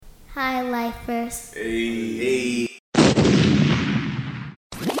Hi, lifers. Hey.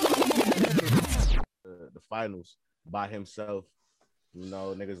 The finals by himself. You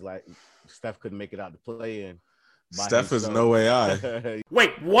know, niggas like Steph couldn't make it out to play in. Steph is no AI.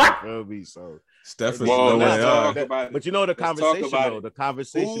 Wait, what? Feel me? So Steph is no AI. But you know the conversation though. The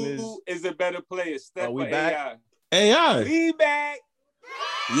conversation Who is a better player, Steph or back? AI? AI. We back.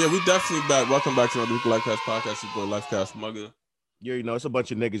 Yeah, we definitely back. Welcome back to another week of Lifecast podcast. Your boy Lifecast Mugger. Yeah, you know, it's a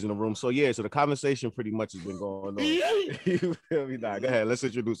bunch of niggas in the room. So yeah, so the conversation pretty much has been going on. You feel me? Nah, go ahead. Let's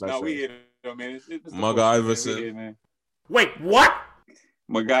introduce ourselves. No, we here, man. It's Mugger Iverson. here, man. Wait, what?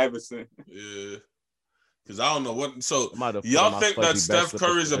 MacGyverson. Yeah. Because I don't know what. So y'all think that Steph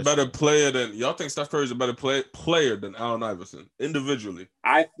Curry's a better player than player than Allen Iverson individually?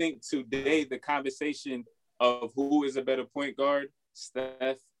 I think today the conversation of who is a better point guard,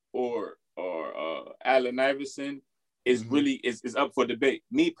 Steph or Allen Iverson, is really is up for debate.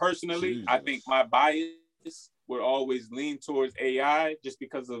 Me personally, Jesus. I think my bias would always lean towards AI just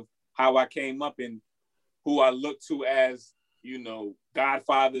because of how I came up and who I look to as, you know,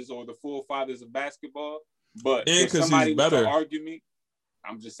 godfathers or the forefathers of basketball. But if somebody was to argue me,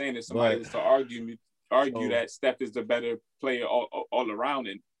 I'm just saying if somebody was to argue that Steph is the better player all around,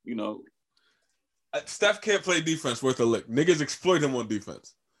 and you know, Steph can't play defense worth a lick. Niggas exploit him on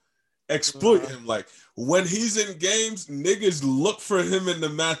defense. Exploit him. Like when he's in games, niggas look for him in the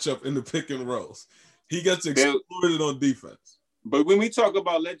matchup in the pick and rolls. He gets exploited on defense. But when we talk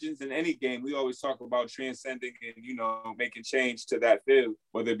about legends in any game, we always talk about transcending and, you know, making change to that field,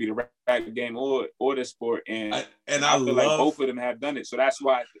 whether it be the rap game or the sport. And I feel like both of them have done it. So that's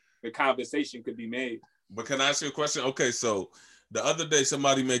why the conversation could be made. But can I ask you a question? Okay, so the other day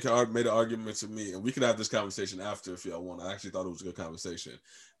somebody made an argument to me, and we could have this conversation after if y'all want. I actually thought it was a good conversation.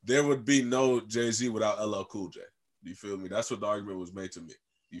 There would be no Jay-Z without LL Cool J. Do you feel me? That's what the argument was made to me.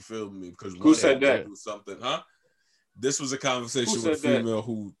 You feel me? Because who said that? Do something, huh? This was a conversation with a female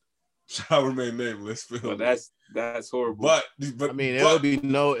who shall remain nameless. Well, that's horrible. But I mean, it'll be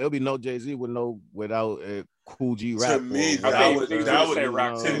no Jay-Z without Cool G rap. To me, it's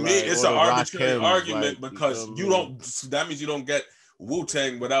an arbitrary argument because you don't. That means you don't get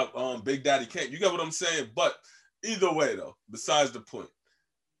Wu-Tang without Big Daddy Kane. You get what I'm saying? But either way, though, besides the point,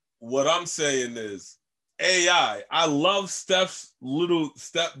 what I'm saying is AI. I love Steph's little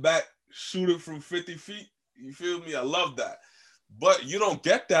step back, shoot it from 50 feet. You feel me? I love that. But you don't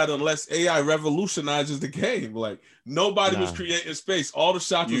get that unless AI revolutionizes the game. Like nobody was creating space. All the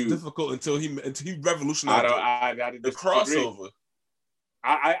shots was difficult until he revolutionized the crossover.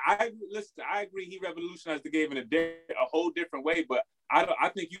 Listen, I agree he revolutionized the game in a whole different way, but I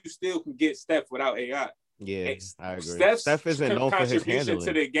think you still can get Steph without AI. Yeah, I agree. Steph isn't known for his handling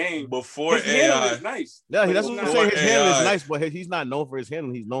to the game. Before his AI is nice. Yeah, that's what I'm saying. His handling is nice, but he's not known for his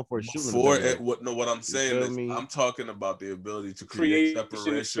handling. He's known for his shooting. What I'm saying is, I'm talking about the ability to create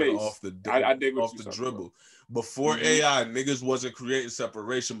separation off the dribble. Before AI, niggas wasn't creating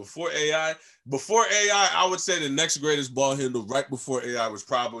separation. Before AI, I would say the next greatest ball handle right before AI was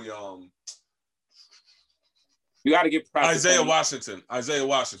probably You got to give props Isaiah Washington.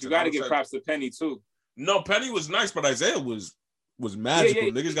 You got to give props to Penny too. No, Penny was nice, but Isaiah was magical.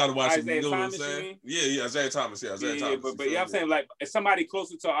 Yeah. Niggas got to watch Isaiah it. You know Thomas, what I'm saying? Yeah, Isaiah Thomas. Yeah, Isaiah Thomas. But I'm saying, like, if somebody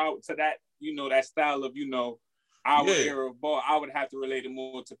closer to that, you know, that style of, you know, our era of ball, I would have to relate it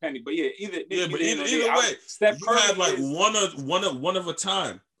more to Penny. But either way, Steph Curry had like one of a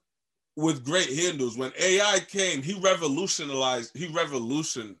time with great handles. When AI came, he revolutionized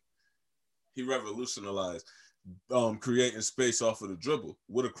creating space off of the dribble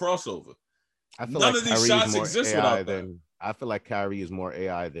with a crossover. None of these shots exist without that. I feel like Kyrie is more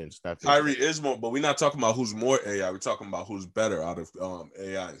AI than Steph. Kyrie is more, but we're not talking about who's more AI. We're talking about who's better out of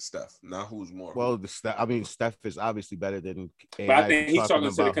AI and Steph, not who's more. Well, Steph is obviously better than AI. But I think he's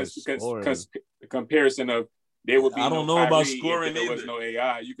talking about the comparison of there would be. I don't know about scoring either. There was no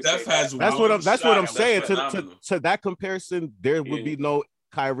AI. You could say that's what I'm saying. To that comparison, there would be no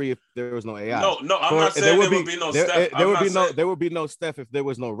Kyrie if there was no AI. No, I'm not saying there would be no Steph. There would be no Steph if there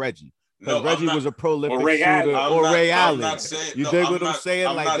was no Reggie. No, Reggie was a prolific shooter, or Ray Allen. You dig what I'm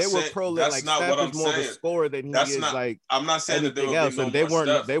saying? Like they were prolific. Like Steph is more of a scorer than he is. Like I'm not saying that there would else. be no And they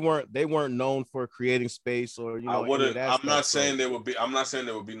Steph. weren't known for creating space or you know. I'm not saying there would be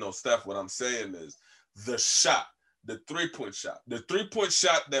no Steph. What I'm saying is the shot, the 3-point shot,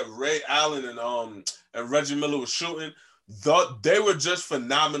 that Ray Allen and Reggie Miller was shooting. They were just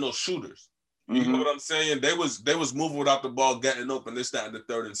phenomenal shooters. You know what I'm saying? They was moving without the ball, getting open, this, that, and the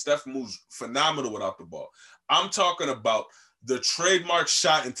third. And Steph moves phenomenal without the ball. I'm talking about the trademark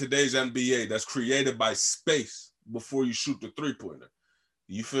shot in today's NBA that's created by space before you shoot the 3-pointer.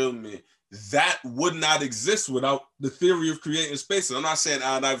 You feel me? That would not exist without the theory of creating spaces. I'm not saying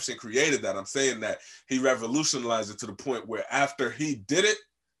Allen Iverson created that. I'm saying that he revolutionized it to the point where after he did it,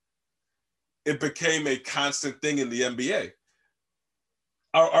 it became a constant thing in the NBA.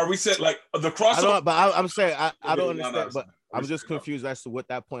 Are we saying like the crossover? I'm saying I don't understand, but I'm just confused as to what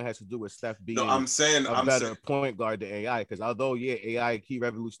that point has to do with Steph being I'm saying a better point guard than AI. Because although AI he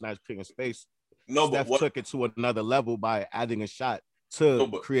revolutionized creating space, Steph took it to another level by adding a shot to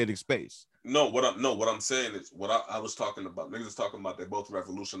creating space. What I'm saying is what I was talking about. Niggas was talking about they both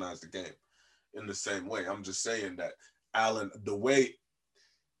revolutionized the game in the same way. I'm just saying that Allen, the way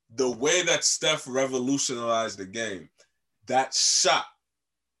that Steph revolutionized the game, that shot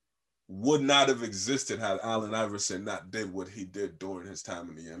would not have existed had Allen Iverson not did what he did during his time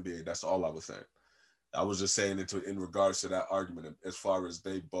in the NBA. That's all I was saying. I was just saying in regards to that argument as far as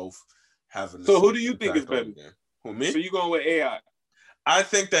they both having. So who do you think is better? Who, me? So you going with AI? I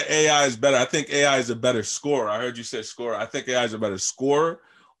think that AI is better. I think AI is a better scorer. I heard you say scorer. I think AI is a better scorer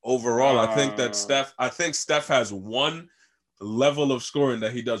overall. I think Steph has one level of scoring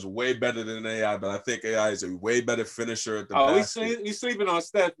that he does way better than AI, but I think AI is a way better finisher at the basket. We sleeping on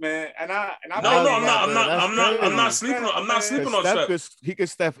Steph, man. I'm not sleeping on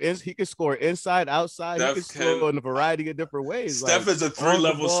Steph. He can score inside, outside. He can score in a variety of different ways. Steph is a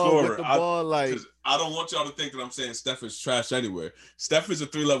 3-level scorer. I don't want y'all to think that I'm saying Steph is trash anywhere. Steph is a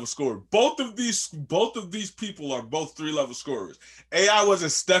 3-level scorer. Both of these people are both 3-level scorers. AI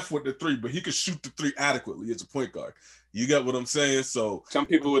wasn't Steph with the 3, but he could shoot the 3 adequately as a point guard. You get what I'm saying? So some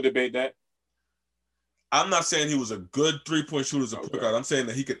people would debate that. I'm not saying he was a good 3-point shooter as a point guard. I'm saying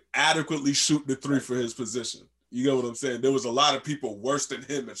that he could adequately shoot the 3 for his position. You get what I'm saying? There was a lot of people worse than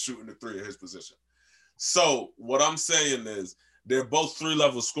him at shooting the 3 at his position. So what I'm saying is they're both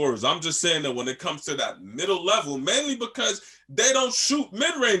 3-level scorers. I'm just saying that when it comes to that middle level, mainly because they don't shoot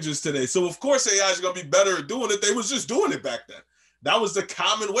mid-ranges today. So of course AI is going to be better at doing it. They was just doing it back then. That was the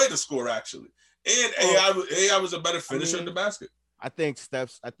common way to score, actually. And AI was a better finisher at the basket. I think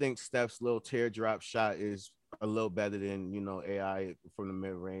Steph's little teardrop shot is a little better than AI from the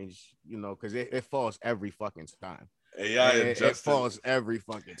mid range. Because it falls every fucking time. It falls every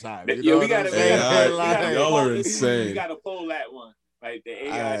fucking time. We gotta y'all are insane. We gotta pull that one, like the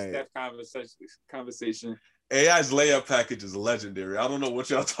AI Steph conversation. AI's layup package is legendary. I don't know what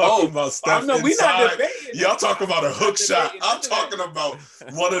y'all talking about. Steph we not debating. Y'all talking about a hook shot. I'm talking about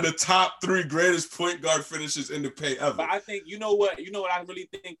one of the top 3 greatest point guard finishes in the paint ever. But I think you know what I really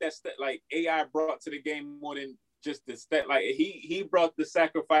think that's like AI brought to the game more than just the step. Like he brought the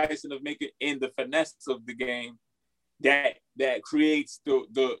sacrifice of making in the finesse of the game that creates the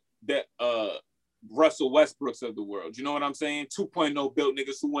Russell Westbrooks of the world. You know what I'm saying? 2.0 built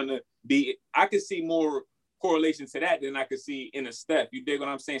niggas who want to be. I could see more correlation to that than I could see in a Steph. You dig what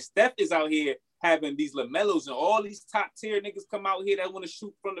I'm saying? Steph is out here having these LaMelos and all these top tier niggas come out here that want to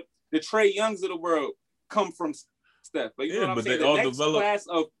shoot from the Trae Youngs of the world come from Steph. But you know what I'm saying? The next class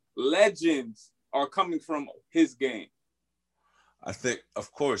of legends are coming from his game. I think,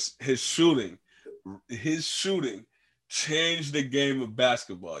 of course, his shooting changed the game of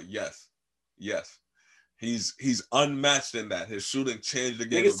basketball. Yes. He's unmatched in that. His shooting changed the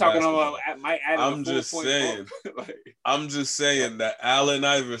game. Niggas talking about might add I'm just saying that Allen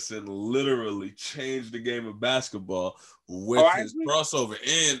Iverson literally changed the game of basketball with his crossover.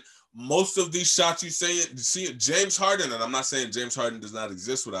 And most of these shots you see James Harden, and I'm not saying James Harden does not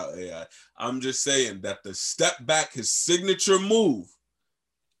exist without AI. I'm just saying that the step back, his signature move,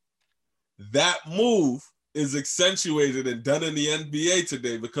 that move is accentuated and done in the NBA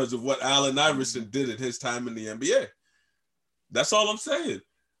today because of what Allen Iverson did at his time in the NBA. That's all I'm saying.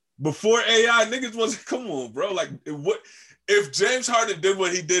 Before AI, niggas wasn't, come on, bro. Like, if James Harden did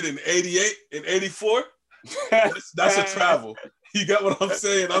what he did in 88 and 84, that's a travel. You got what I'm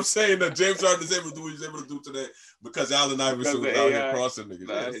saying? I'm saying that James Harden is able to do what he's able to do today because Allen Iverson was out here crossing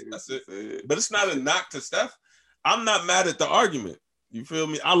niggas. That's it. But it's not a knock to Steph. I'm not mad at the argument. You feel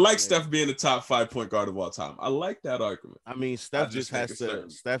me? I like Steph being the top 5 point guard of all time. I like that argument. I mean, Steph just has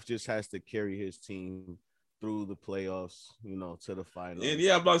to carry his team through the playoffs, to the finals. And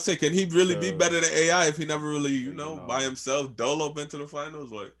I'm about to say, can he really be better than AI if he never really, by himself dolo into the finals?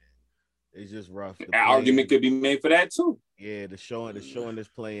 Like, it's just rough. An argument could be made for that too. Yeah, the showing this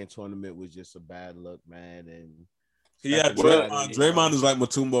play-in tournament was just a bad look, man. And Draymond is like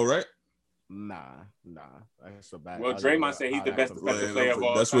Mutombo, right? Nah, that's a bad. Well, Draymond said he's the best defensive player of all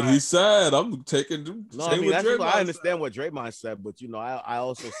time. That's what he said. I'm taking. No, I mean I understand what Draymond said, but I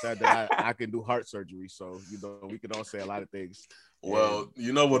also said that I can do heart surgery, so we can all say a lot of things. Well,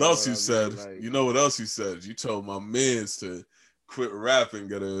 you know what else you said? You know what else you said? You told my mans to quit rapping,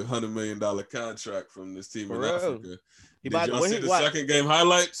 get $100 million contract from this team in Africa. Did y'all see the second game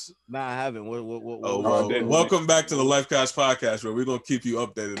highlights? Nah, I haven't. Welcome back to the Lifecast podcast, where we're gonna keep you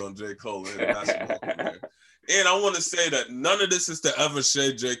updated on J. Cole and the basketball career. And I want to say that none of this is to ever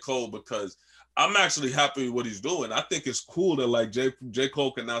shade J. Cole, because I'm actually happy with what he's doing. I think it's cool that like J.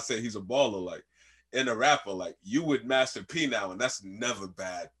 Cole can now say he's a baller, like in a rapper, like you with Master P now, and that's never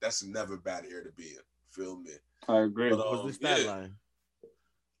bad. That's never bad here to be in. Feel me? I agree. What was the stat line?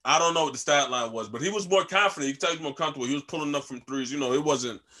 I don't know what the stat line was, but he was more confident. You can tell he was more comfortable. He was pulling up from threes. You know, it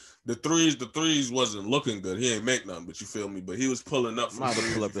wasn't the threes wasn't looking good. He ain't make none, but you feel me? But he was pulling up from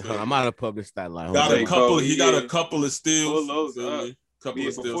threes. I might have pulled the stat line. Got a couple of steals. Pull those up.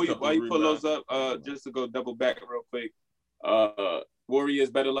 While you pull those up, just to go double back real quick. Warriors,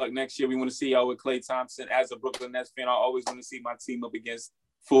 better luck next year. We want to see y'all with Klay Thompson. As a Brooklyn Nets fan, I always want to see my team up against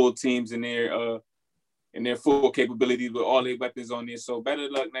full teams in their full capabilities with all their weapons on there. So better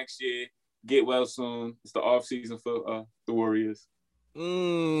luck next year. Get well soon. It's the off season for the Warriors.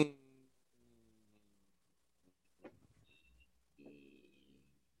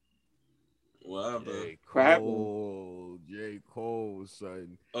 What happened? J. Cole,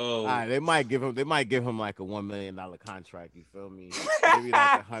 son. Oh, right, they might give him like a $1 million contract. You feel me? Maybe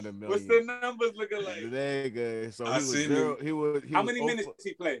like $100 million. What's the numbers looking like? Nigga. So he was. How many minutes did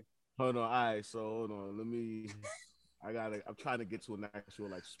he play? Hold on. All right. So hold on. Let me. I'm trying to get to an actual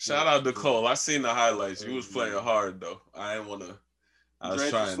like. Shout out to Cole. I seen the highlights. He was playing hard though. I didn't want to. I was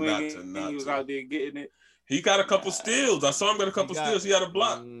trying not to. He was out there getting it. He got a couple steals. I saw him get a couple steals. He had a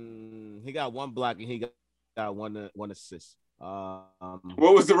block. He got one block and he got one assist. What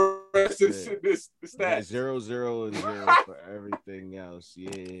was the rest of the stats? 0, 0, and 0 for everything else.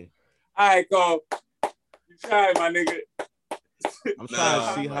 Yeah. All right, Cole. You tried, my nigga.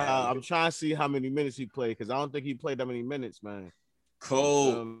 I'm trying to see how many minutes he played, because I don't think he played that many minutes, man.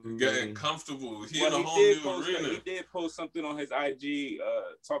 Cole getting comfortable. He in a whole new arena. He did post something on his IG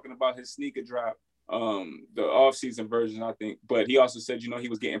talking about his sneaker drop. The off-season version, I think, but he also said, he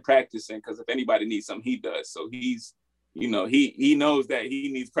was getting practice in, because if anybody needs something, he does. So he's, he knows that he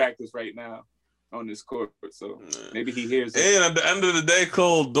needs practice right now on this court. So maybe he hears it. And at the end of the day,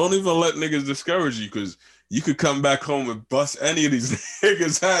 Cole, don't even let niggas discourage you, because you could come back home and bust any of these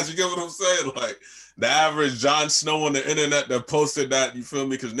niggas' ass. You get what I'm saying? Like the average Jon Snow on the internet that posted that, you feel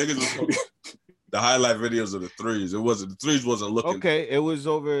me? Because niggas was the highlight videos of the threes. The threes wasn't looking. Okay, it was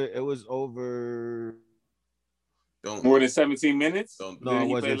over. More than 17 minutes? No, it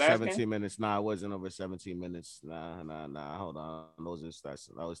wasn't 17 minutes. Nah, it wasn't over 17 minutes. Nah. Hold on.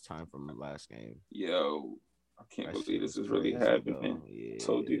 That was time from the last game. Yo, I can't believe this is really happening. Yeah,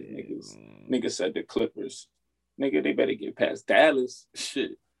 told these niggas. Niggas said the Clippers. Nigga, they better get past Dallas.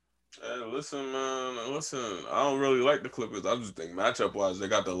 Shit. Hey, listen, man. I don't really like the Clippers. I just think matchup-wise, they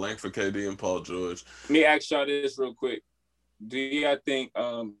got the length for KD and Paul George. Let me ask y'all this real quick. Do y'all think,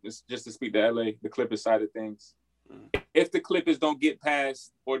 just to speak to LA, the Clippers side of things, if the Clippers don't get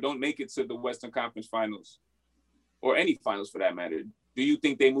past or don't make it to the Western Conference Finals, or any finals for that matter, do you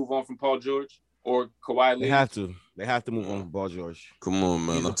think they move on from Paul George or Kawhi Leonard? They have to move on from Paul George. Come on,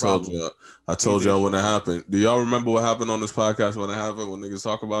 man. I told y'all when it happened. Do y'all remember what happened on this podcast when it happened, when niggas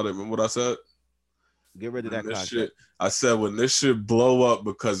talk about it? Remember what I said? Get rid of that contract. Shit, I said when this shit blow up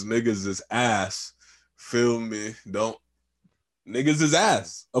because niggas is ass, feel me? Niggas is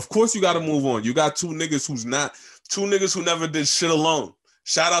ass. Of course you got to move on. You got two niggas who never did shit alone.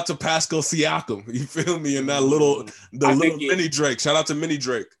 Shout out to Pascal Siakam. You feel me? And that little mini Drake. Shout out to mini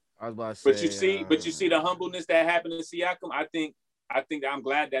Drake. I was about to say, but you see the humbleness that happened to Siakam. I think I'm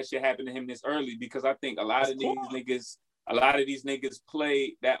glad that shit happened to him this early, because I think a lot of these niggas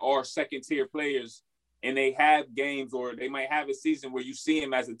play that are second tier players, and they have games, or they might have a season where you see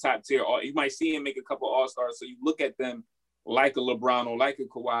him as a top tier, or you might see him make a couple all-stars. So you look at them like a LeBron or like a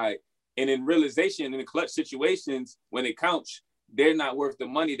Kawhi, and in realization, in the clutch situations, when it counts, they're not worth the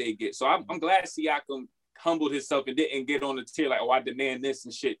money they get. So I'm glad Siakam humbled himself and didn't get on the tier like, I demand this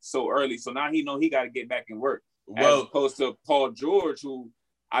and shit so early. So now he know he got to get back and work. As opposed to Paul George, who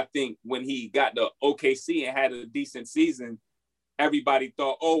I think when he got the OKC and had a decent season, everybody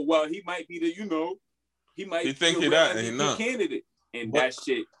thought, oh, well, he might be the, he might be the candidate. And that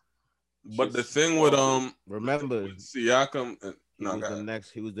shit. But the thing with remember Siakam,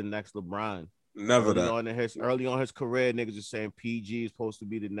 he was the next LeBron. Never early on his career, niggas are saying PG is supposed to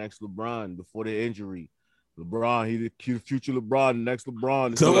be the next LeBron before the injury. LeBron, he the future LeBron, the next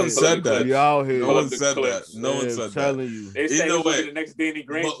LeBron. No one said that. We out here. No one said that. No one said that. Telling you. They said he was the next Danny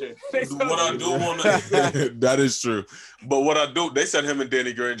Granger. What I do want to that is true. But what I do, they said him and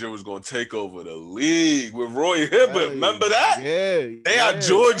Danny Granger was going to take over the league with Roy Hibbert. Remember that? Yeah. They had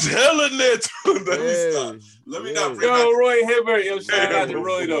George Hill in there too. Let me not bring Yo, Roy Hibbert. Yo, shout out to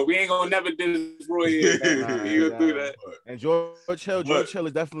Roy though. We ain't gonna never do this Roy here. We gonna do that. And George Hill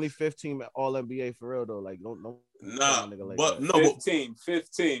is definitely 15 All NBA for real though. Like don't like but that. No,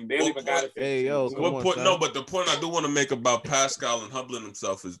 15. They don't even got it. Hey yo, what point? No, but the point I do want to make about Pascal and humbling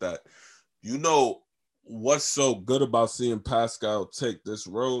himself is that what's so good about seeing Pascal take this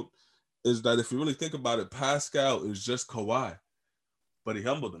road is that if you really think about it, Pascal is just Kawhi, but he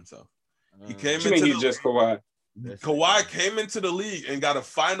humbled himself. He came into just Kawhi. Kawhi came into the league and got a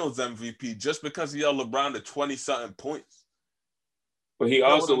Finals MVP just because he held LeBron to 20-something points. But he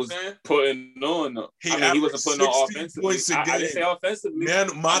also was putting on. He wasn't putting on offensively. I didn't say offensively.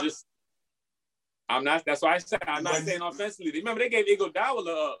 I'm not. That's why I said I'm not saying offensively. Remember, they gave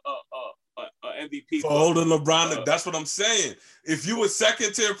Iguodala a MVP for holding LeBron. That's what I'm saying. If you a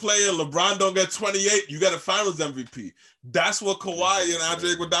second tier player, LeBron don't get 28, you got a Finals MVP. That's what Kawhi and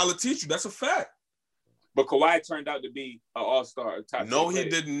Andre Iguodala teach you. That's a fact. But Kawhi turned out to be an all-star. No, he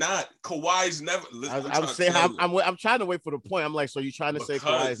did not. Kawhi's never. I'm saying I'm trying to wait for the point. I'm like, so you trying to say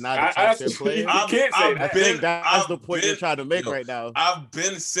Kawhi is not a top 10 player? You can't say that. I think that's the point you're trying to make right now. I've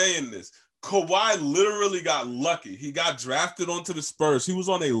been saying this. Kawhi literally got lucky. He got drafted onto the Spurs. He was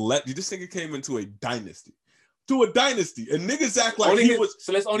on this nigga came into a dynasty. To a dynasty. And niggas act like he was.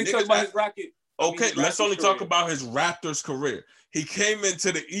 So let's only talk about his Rocket. Okay, let's only talk about his Raptors career. He came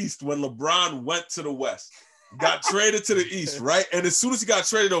into the East when LeBron went to the West. Got traded to the East, right? And as soon as he got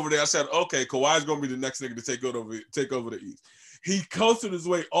traded over there, I said, okay, Kawhi's going to be the next nigga to take over the East. He coasted his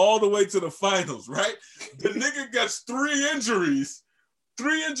way all the way to the Finals, right? The nigga gets 3 injuries.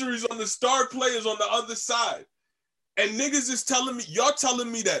 3 injuries on the star players on the other side. And niggas is telling me, y'all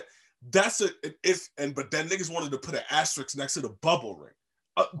telling me that but then niggas wanted to put an asterisk next to the bubble ring.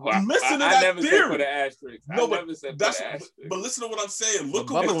 Listen to that never theory. Said put an asterisk. No, but listen to what I'm saying. Look,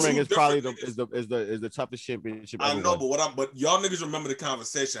 the bubble ring is probably is the toughest championship. I know, but y'all niggas remember the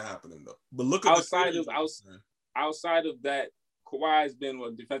conversation happening though. But look at outside of that, Kawhi's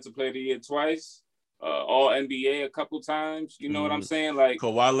been defensive player of the year twice, all NBA a couple times. You know what I'm saying? Like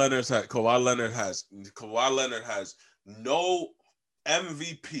Kawhi Leonard has no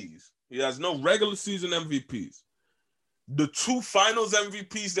MVPs. He has no regular season MVPs. The 2 Finals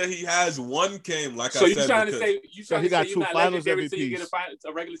MVPs that he has, one came I said. So you're trying to say he got 2 Finals MVPs until you get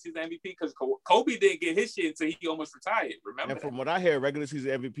a regular season MVP because Kobe didn't get his shit until he almost retired. Remember? And from what I hear, regular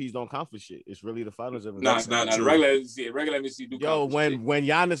season MVPs don't count for shit. It's really the Finals MVP. That's not true. Regular MVP do. Yo, when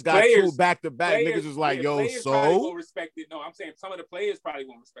Giannis got 2 back-to-back, niggas was like, yo, so won't respect it. No, I'm saying some of the players probably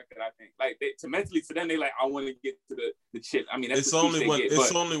won't respect it. I think mentally to them, they like, I want to get to the chip. I mean, that's it's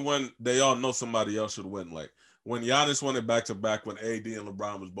only when they all know somebody else should win. Like when Giannis won it back-to-back, when AD and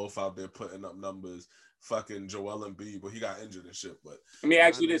LeBron was both out there putting up numbers, fucking Joel Embiid, but he got injured and shit. But let me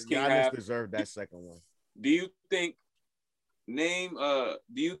ask you this, King. Giannis deserved that second one. Do you think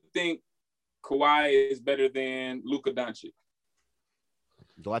Kawhi is better than Luka Doncic?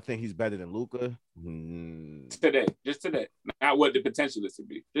 Do I think he's better than Luka? Just today. Not what the potential is to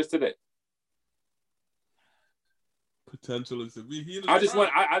be. Just today. Potential is to be. I just want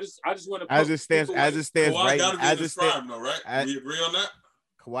to. As it stands Kawhi right. Gotta be in his prime, though, right? We agree on that.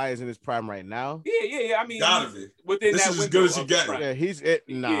 Kawhi is in his prime right now. Yeah. I mean, gotta be. Within this that is as good as he getting. Yeah, he's it.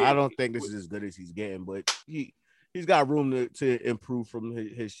 Nah, I don't think this is as good as he's getting, but he's got room to improve from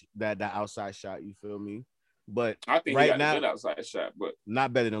his that outside shot. You feel me? But I think right he got now, a good outside shot, but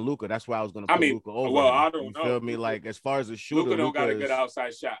not better than Luka. That's why I was gonna put Luka over. Well, I don't know. You feel me? Like as far as a shooter, Luka don't got a good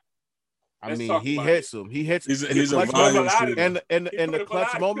outside shot. I mean, he hits him. He hits. He's a volume shooter. In the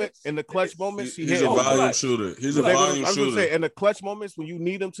clutch moments, he hits. He's a volume shooter. He's a volume shooter. I'm saying in the clutch moments when you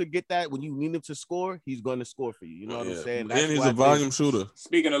need him to get that, when you need him to score, he's going to score for you. You know what I'm saying? And he's a volume shooter.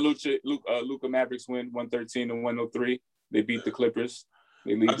 Speaking of Luka Mavericks win 113-103. They beat the Clippers.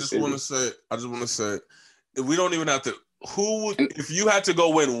 I just want to say, we don't even have to. If you had to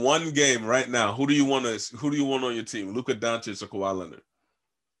go win one game right now, who do you want on your team? Luka Doncic or Kawhi Leonard?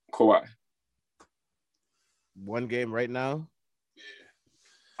 Kawhi. One game right now? Yeah.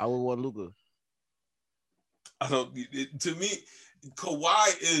 I would want Luka. To me,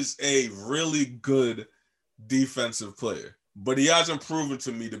 Kawhi is a really good defensive player, but he hasn't proven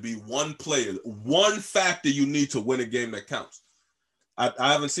to me to be one factor you need to win a game that counts. I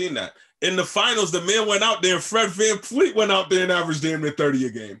haven't seen that. In the finals, the man went out there and Fred VanVleet went out there and averaged damn near 30 a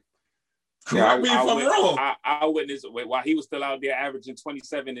game. Correct me if I'm wrong. I witnessed while he was still out there averaging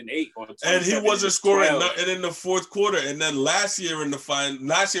 27 and 8, and he wasn't scoring nothing in the fourth quarter. And then last year in the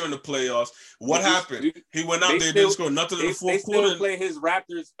playoffs, what happened? He went out there, didn't score nothing in the fourth quarter. They still play his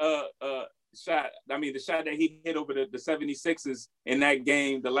Raptors shot. I mean, the shot that he hit over the 76ers in that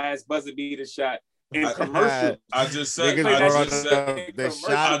game, the last buzzer beater shot. In commercial, I just said the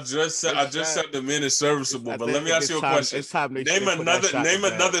man is serviceable. But let me ask you a question. Name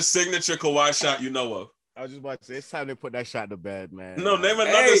another signature Kawhi shot you know of. I was just about to say, it's time to put that shot to bed, man. No, name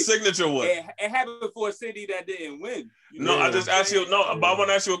another signature one. It happened for a city that didn't win. I just asked you. No, but I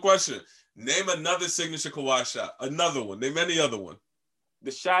want to ask you a question. Name another signature Kawhi shot. Another one. Name any other one.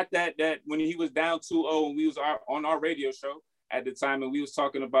 The shot that when he was down 2-0 and we was on our radio show at the time, and we was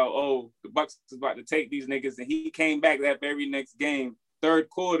talking about, the Bucks is about to take these niggas, and he came back that very next game, third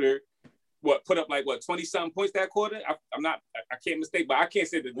quarter, put up 20-something points that quarter? I can't mistake, but I can't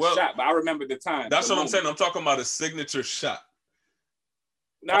say the shot, but I remember the time. That's what I'm saying. I'm talking about a signature shot.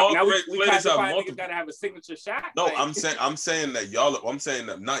 Now we classify niggas gotta have a signature shot? No, I'm saying that y'all, I'm saying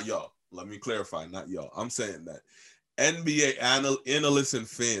that not y'all. Let me clarify, not y'all. I'm saying that NBA analysts and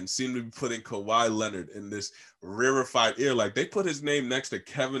fans seem to be putting Kawhi Leonard in this rarefied air. Like, they put his name next to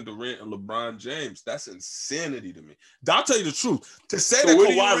Kevin Durant and LeBron James. That's insanity to me. I'll tell you the truth. To say that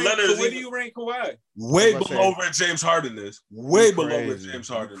Kawhi Leonard is... where do you rank Kawhi? Way below where James Harden is. Way below where James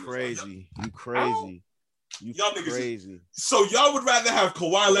Harden is. You crazy. Y'all niggas crazy. So y'all would rather have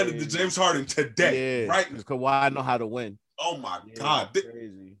Kawhi Leonard than James Harden today, right? Because Kawhi know how to win. Oh, my God.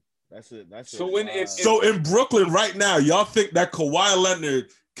 Crazy. That's it. So in Brooklyn right now, y'all think that Kawhi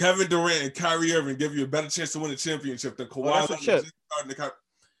Leonard, Kevin Durant, and Kyrie Irving give you a better chance to win a championship than Kawhi Leonard?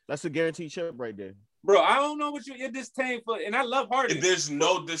 That's a guaranteed chip right there. Bro, I don't know what you're disdain for, and I love Harden. There's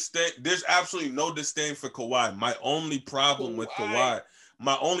no disdain. There's absolutely no disdain for Kawhi. My only problem with Kawhi,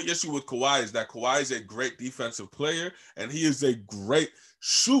 my only issue with Kawhi is that Kawhi is a great defensive player, and he is a great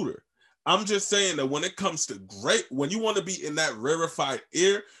shooter. I'm just saying that when it comes to when you want to be in that rarefied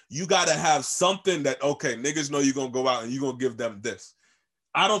air, you got to have something that, okay, niggas know you're going to go out and you're going to give them this.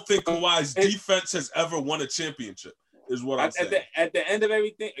 I don't think Kawhi's defense has ever won a championship, is what I'm saying. At the end of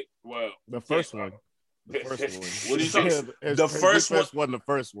everything, the first one. What are you talking about? The first one wasn't the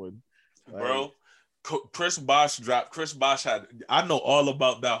first one. Bro. Chris Bosh dropped. Chris Bosh I know all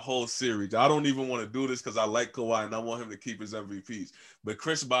about that whole series. I don't even want to do this because I like Kawhi and I want him to keep his MVPs. But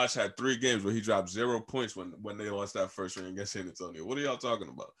Chris Bosh had 3 games where he dropped 0 points when they lost that first ring against San Antonio. What are y'all talking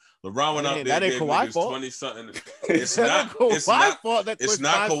about? LeBron went out there and gave niggas 20-something. It's not Kawhi. It's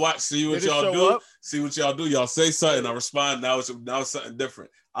not Kawhi. See what y'all do. See what y'all do. Y'all say something. I respond. Now it's something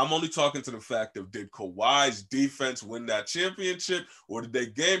different. I'm only talking to the fact of, did Kawhi's defense win that championship, or did they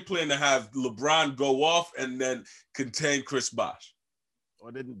game plan to have LeBron go off and then contain Chris Bosh? Or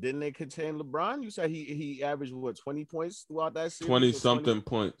didn't they contain LeBron? You said he averaged 20 points throughout that series? 20-something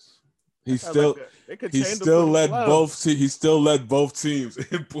points. He still led both teams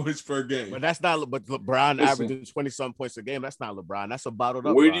in points per game. But that's not. But LeBron averaging 20-something points a game. That's not LeBron. That's a bottled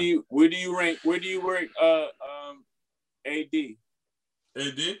up. Where do you rank? AD?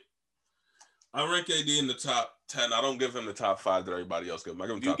 AD? I rank AD in the top 10. I don't give him the top 5 that everybody else gives him. I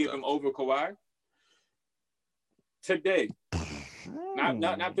give him top 10. You give him over Kawhi? Today.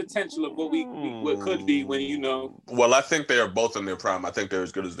 Not potential of what could be when you know. Well, I think they are both in their prime. I think they're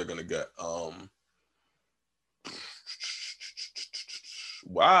as good as they're gonna get.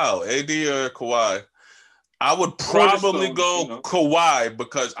 Wow, AD or Kawhi? I would probably go Kawhi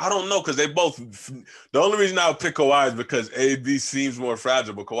because I don't know, because they both. The only reason I would pick Kawhi is because AD seems more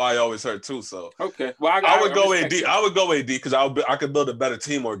fragile, but Kawhi always hurt too. So okay, well I would go AD. I would go AD because I could build a better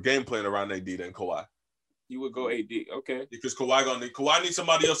team or game plan around AD than Kawhi. You would go AD, okay? Because Kawhi needs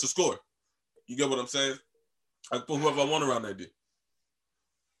somebody else to score. You get what I'm saying? I put whoever I want around AD.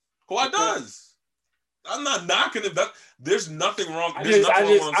 Kawhi does. I'm not knocking it. There's nothing wrong.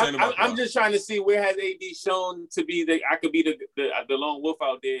 I'm just trying to see where has AD shown to be I could be the lone wolf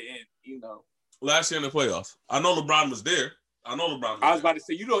out there, and last year in the playoffs. I know LeBron was there. I was about to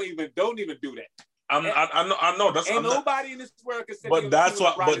say you don't even do that. I know. That's nobody in this world can say. But that's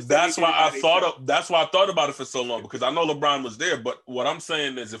why I thought about it for so long, because I know LeBron was there. But what I'm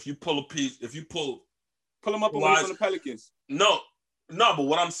saying is, if you pull a piece, pull him up on the Pelicans. No. But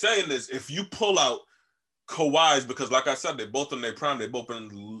what I'm saying is, if you pull out Kawhi's, because like I said, they're both in their prime, they've both been in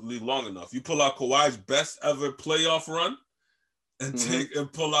the league long enough. You pull out Kawhi's best ever playoff run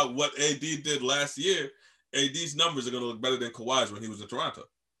and pull out what AD did last year, AD's numbers are gonna look better than Kawhi's when he was in Toronto.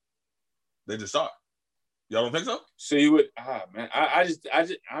 They just are. Y'all don't think so? So you would, man. I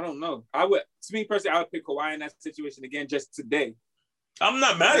don't know. To me personally, I would pick Kawhi in that situation again just today. I'm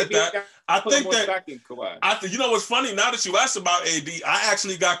not mad at that. I think that you know what's funny? Now that you asked about AD, I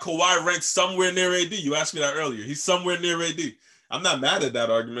actually got Kawhi ranked somewhere near AD. You asked me that earlier. He's somewhere near AD. I'm not mad at that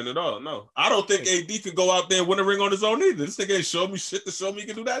argument at all. No, I don't think AD can go out there and win a ring on his own either. This nigga ain't showed me shit to show me he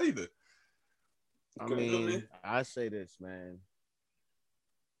can do that either. I mean, I say this, man.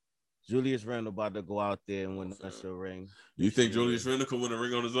 Julius Randle about to go out there and win us a ring. You think Julius Randle can win a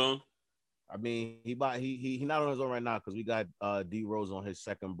ring on his own? I mean, he not on his own right now because we got D Rose on his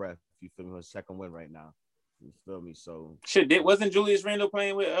second breath. You feel me? His second win right now. You feel me? So shit. Wasn't Julius Randle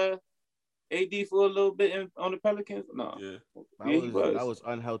playing with AD for a little bit on the Pelicans? No. Yeah. That was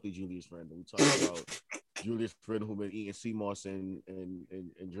unhealthy Julius Randle. We talking about Julius Randle who been eating sea moss and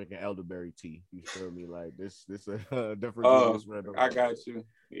drinking elderberry tea. You feel me? Like this a different Julius Randle. I got you.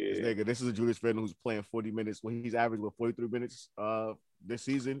 Yeah. This is a Julius Randle who's playing 40 minutes when he's averaged with 43 minutes this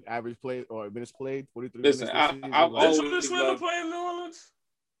season, average play or minutes played, 43 minutes. I've Julius Randle playing New Orleans?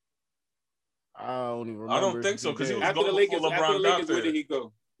 I don't even remember. I don't think so because he was after the Lakers. Where did he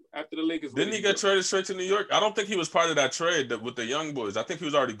go? After the Lakers, didn't he get traded straight to New York? I don't think he was part of that trade with the young boys. I think he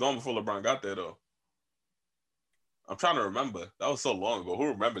was already gone before LeBron got there, though. I'm trying to remember. That was so long ago. Who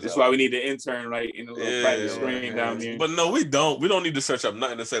remembers? That's why we need the intern right in the little practice screen down there. But no, we don't. We don't need to search up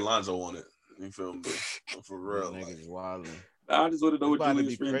nothing to say Lonzo won it. You feel me? For real. Niggas wilding. I just want to know what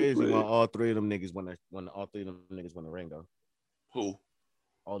Julius Randle crazy when all three of them niggas win the ring though. Who?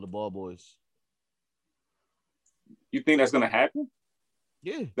 All the ball boys. You think that's gonna happen?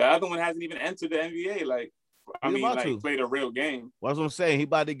 Yeah. The other one hasn't even entered the NBA. Played a real game. Well, that's what I'm saying. He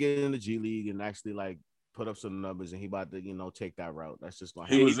about to get in the G League and actually put up some numbers, and he about to take that route. That's just gonna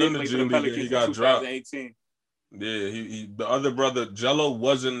happen. He was in the G League and he got dropped. Yeah, he the other brother Jello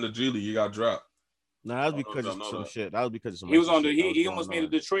was in the G League. He got dropped. No, that was because of some shit. That was because of some. He was on he almost made a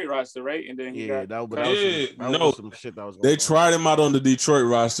Detroit roster, right? And then that was some shit that was going on. They tried him out on the Detroit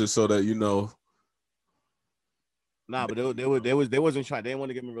roster so that Nah, but they wasn't trying. They didn't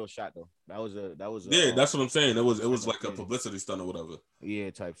want to give him a real shot though. That's what I'm saying. It was like a publicity stunt or whatever. Yeah,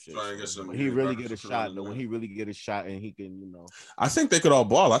 type shit. When he really get a shot though, when he really get a shot and he can, I think they could all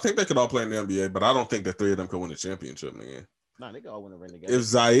ball. I think they could all play in the NBA, but I don't think the three of them could win a championship, man. Nah, they could all win a ring together. If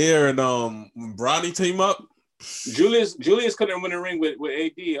Zaire and Bronny team up, Julius couldn't win a ring with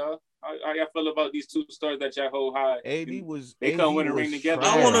AD, huh? How y'all feel about these two stars that y'all hold high? They couldn't win a ring together.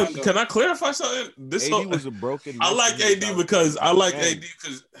 Can I clarify something? AD was a broken. I like AD because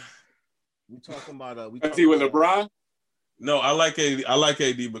we talking about with LeBron. No, I like AD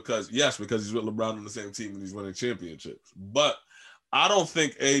because he's with LeBron on the same team and he's winning championships. But I don't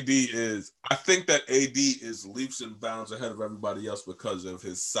think AD is. I think that AD is leaps and bounds ahead of everybody else because of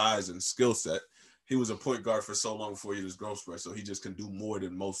his size and skill set. He was a point guard for so long before he hit his growth spurt, so he just can do more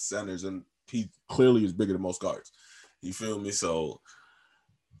than most centers, and he clearly is bigger than most guards. You feel me? So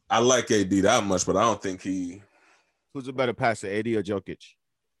I like AD that much, but I don't think he. Who's a better passer, AD or Jokic?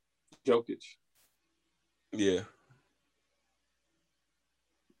 Jokic. Yeah.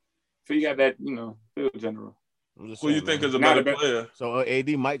 So you got that, field general. Who do you think is a better player? So AD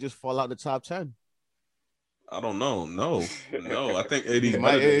might just fall out the top 10. I don't know. No. I think AD's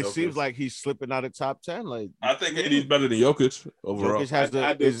better than Jokic. It seems like he's slipping out of top 10. I think AD's better than Jokic overall.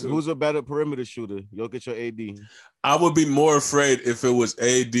 Jokic who's a better perimeter shooter, Jokic or AD? I would be more afraid if it was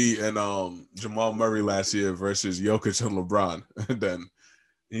AD and Jamal Murray last year versus Jokic and LeBron. Then,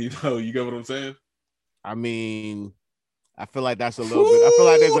 you get what I'm saying? I mean, I feel like that's a little bit. I feel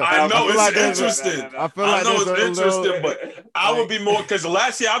like there's. I know it's interesting. I know it's interesting, but I would be more because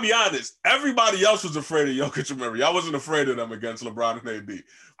last year, I'll be honest, everybody else was afraid of Jokic and Murray. I wasn't afraid of them against LeBron and AD.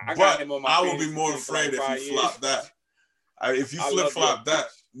 But I would be more afraid if you flop that. If you flip flop that.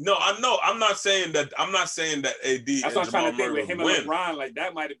 No, I know. I'm not saying that AD. That's what I'm trying to think with him and LeBron.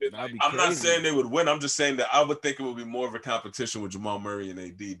 That might have been. I'm not saying they would win. I'm just saying that I would think it would be more of a competition with Jamal Murray and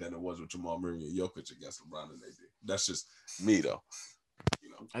AD than it was with Jamal Murray and Jokic against LeBron and AD. That's just me, though.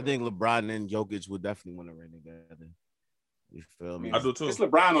 I think LeBron and Jokic would definitely win a ring together. You feel me? I do too. It's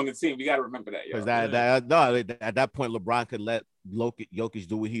LeBron on the team. We got to remember that. Because at that point, LeBron could let Jokic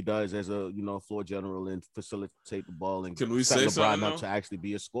do what he does as a floor general and facilitate the ball and can we set LeBron up to actually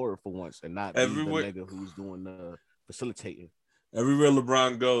be a scorer for once and not be the nigga who's doing the facilitating. Everywhere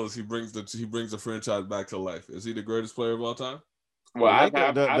LeBron goes, he brings the franchise back to life. Is he the greatest player of all time? Well,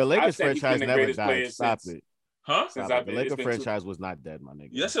 the Lakers franchise never died. Stop it. Huh? The Lakers franchise was not dead, my nigga.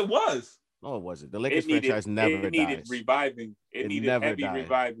 Yes, it was. No, it wasn't. The Lakers franchise never died. It needed reviving. It needed heavy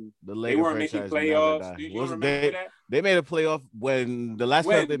reviving. The Lakers they weren't making playoffs. Do you remember that? They made a playoff when the last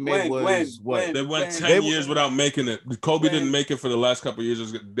time they made was what? They went 10 years without making it. Kobe didn't make it for the last couple of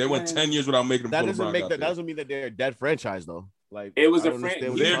years. They went 10 years without making it. That doesn't mean that they're a dead franchise, though. Like it was a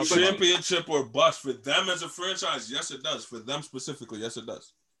their championship or bust for them as a franchise. Yes, it does. For them specifically, yes, it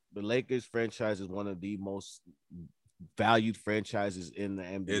does. The Lakers franchise is one of the most valued franchises in the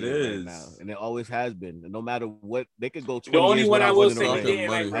NBA right now, and it always has been. And no matter what, they could go 20 the only years one I will say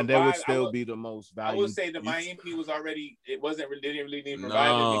and they would still be the most valued. I would say the Miami was already. It wasn't. They didn't really need to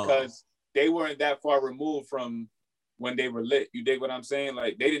revive it because they weren't that far removed from when they were lit. You dig what I'm saying?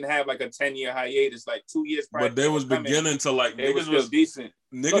 Like they didn't have like a 10-year hiatus, like 2 years prior. But they was beginning to like niggas was decent.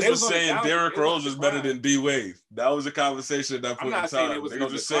 Niggas was saying Derrick Rose was better than D Wade. That was a conversation at that point in time.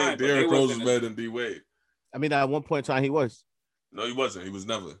 Niggas was saying Derrick Rose was better than D Wade. I mean, at one point in time, he was. No, he wasn't. He was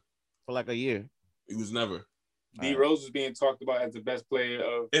never. For like a year. He was never. D Rose was being talked about as the best player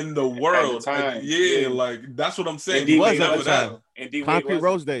in the world. At the time. Yeah, like that's what I'm saying. He was at the time. And Concrete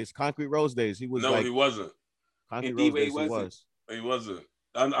Rose days. Concrete Rose days. He was. No, he wasn't. Concrete Rose days. He was. He wasn't.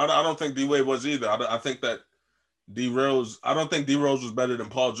 I don't think D Wade was either. I think that D Rose. I don't think D Rose was better than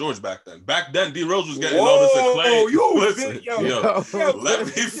Paul George back then. Back then, D Rose was getting all this acclaim. Let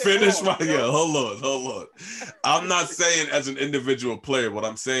me finish my. Hold on. I'm not saying as an individual player. What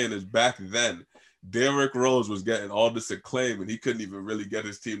I'm saying is back then, Derrick Rose was getting all this acclaim, and he couldn't even really get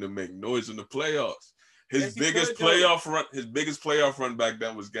his team to make noise in the playoffs. His biggest playoff run back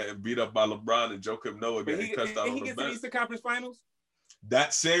then was getting beat up by LeBron and Joakim Noah getting cussed out on the bench. He get to the Eastern Conference Finals?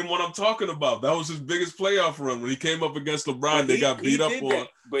 That same one I'm talking about. That was his biggest playoff run when he came up against LeBron. They got beat up on.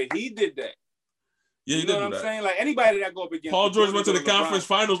 But he did that. Yeah, he did that. You know what I'm saying? Like anybody that go up against Paul George went to the conference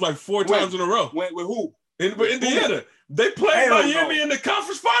finals like 4 times in a row. Went with who? With Indiana. They played Miami in the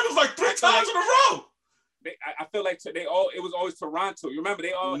conference finals like 3 times in a row. I feel like it was always Toronto. You remember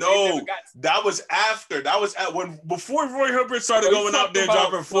they all that was after. That was before Roy Hibbert started going out there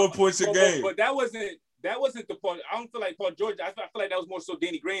dropping 4 points a game. But that wasn't the point. I don't feel like Paul George. I feel like that was more so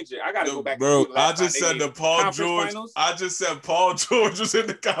Danny Granger. I gotta go back. Bro, I just said Paul George. Finals. I just said Paul George was in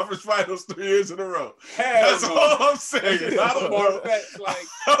the conference finals 3 years in a row. That's all I'm saying. I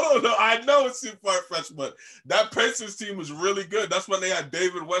don't know. I know it's too far-fetched, but that Pacers team was really good. That's when they had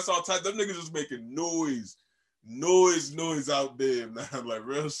David West all time. Them niggas was making noise out there, man. Like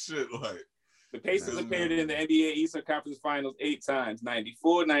real shit. Like the Pacers appeared in the NBA Eastern Conference Finals 8 times: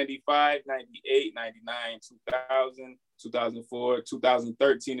 94, 95, 98, 99, 2000, 2004,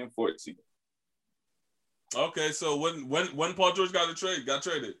 2013, and 14. Okay, so when Paul George got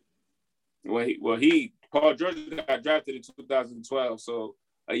traded? Paul George got drafted in 2012, so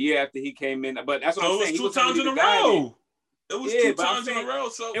a year after he came in. But that's what I'm saying. It was 2 times in a row. It was 2 times in a row.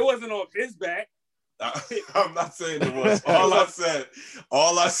 So it wasn't on his back. I'm not saying it was.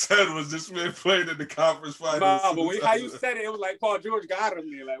 All I said was this man played in the conference finals. Nah, but how you said it was like Paul George got him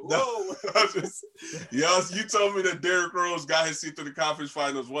there. Like, whoa. You told me that Derrick Rose got his seat to the conference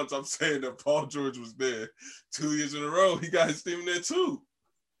finals once. I'm saying that Paul George was there 2 years in a row. He got his team there too.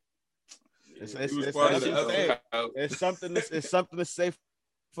 It's something to say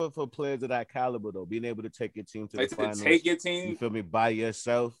for players of that caliber, though, being able to take your team to the finals. Take your team, you feel me, by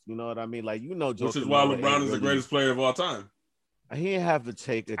yourself. You know what I mean? Like, which is why LeBron is the greatest player of all time. He didn't have to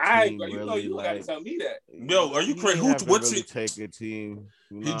take a team. You gotta tell me that. Yo, are you crazy? What's he take a team?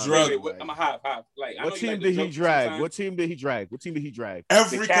 He drugged. I'm a high. Like, what team did he drag? What team did he drag?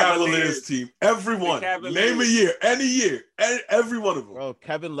 Every Cavaliers team. Everyone. Name a year. Any year. Every one of them. Bro,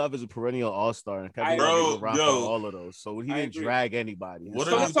 Kevin Love is a perennial all-star, and Kevin Love is around for all of those. So he didn't drag anybody. What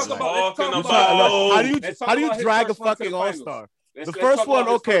are you talking about? How do you drag a fucking all-star? The first one,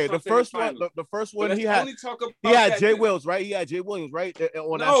 okay. The first one, he had Jay Williams, right? He had Jay Williams, right?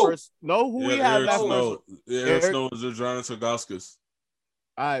 On that first, who he had that first? Eric Snow is Adriana Sargauskas.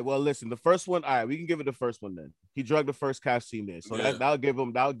 All right, well, listen, the first one. All right, we can give it the first one then. He drugged the first Cavs team there, so that'll give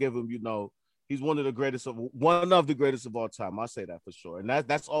him. He's one of the greatest of all time. I'll say that for sure, and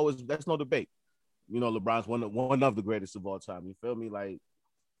that's no debate. LeBron's one of the greatest of all time. You feel me? Like.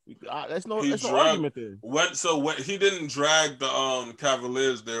 That's no argument there. When he didn't drag the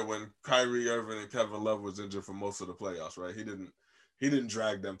Cavaliers there when Kyrie Irving and Kevin Love was injured for most of the playoffs, right? He didn't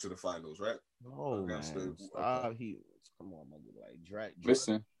drag them to the finals, right? No, man. Come on, man. Like drag.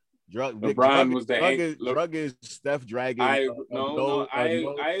 Listen, LeBron was the drug is Steph dragging. I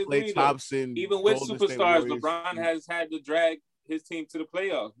agree. Klay Thompson. Even with superstars, LeBron has had to drag his team to the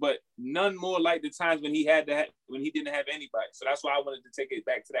playoffs, but none more like the times when he didn't have anybody. So that's why I wanted to take it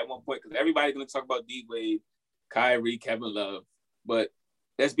back to that one point, because everybody's going to talk about D Wade, Kyrie, Kevin Love, but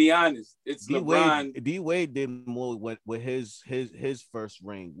let's be honest, it's LeBron. D Wade did more with his first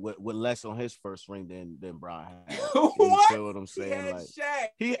ring, with less on his first ring than Bron had. What? You feel what I'm saying?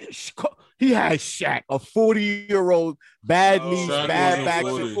 He had Shaq, a 40-year-old, bad knees, bad back.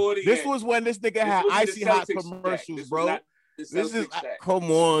 This was when this nigga had icy hot commercials, bro. This is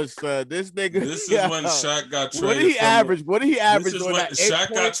come on, son. This nigga. This is when Shaq got traded. What did he average? What did he average? This is when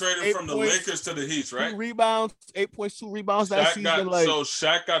Shaq got traded from the Lakers to the Heat, right? 2 rebounds, 8.2 rebounds that season. So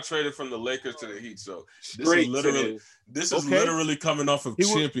Shaq got traded from the Lakers to the Heat. So this is literally coming off of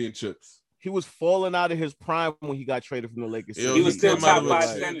championships. He was falling out of his prime when he got traded from the Lakers. He was still top 5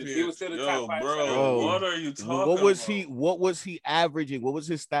 center. He was still the top 5 center. What are you talking about? What was he averaging? What was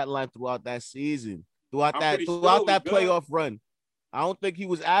his stat line throughout that season? Throughout that playoff run? I don't think he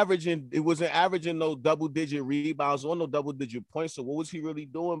was averaging. It wasn't averaging no double-digit rebounds or no double-digit points. So what was he really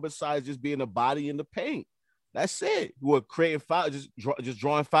doing besides just being a body in the paint? That's it. We're creating fouls, just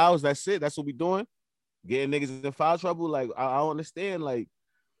drawing fouls. That's it. That's what we doing. Getting niggas in foul trouble. Like I don't understand. Like,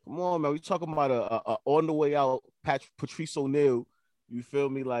 come on, man. We talking about a on the way out Patrice O'Neal. You feel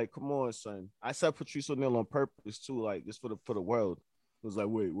me? Like, come on, son. I said Patrice O'Neal on purpose too, like just for the world. It was like,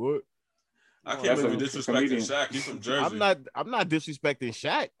 wait, what? I can't believe you disrespecting Shaq. He's from Jersey. I'm not disrespecting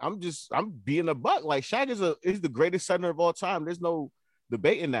Shaq. I'm being a buck. Like Shaq is the greatest center of all time. There's no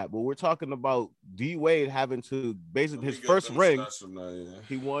debating that. But we're talking about D Wade having to basically his first ring.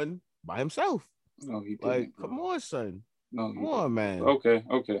 He won by himself. No, he didn't. Like, come on, son. No, come on, man. Okay.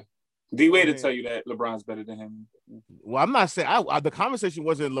 D Wade to tell you that LeBron's better than him. Well, I'm not saying the conversation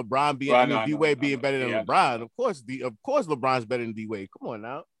wasn't LeBron being D Wade being better than LeBron. Of course, LeBron's better than D Wade. Come on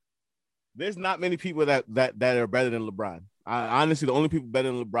now. There's not many people that are better than LeBron. Honestly, the only people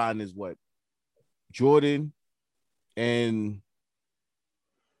better than LeBron is what? Jordan and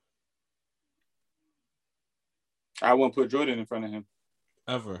I won't put Jordan in front of him.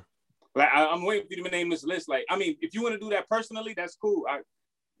 Ever. Like I'm waiting for you to name this list. Like, I mean, if you want to do that personally, that's cool.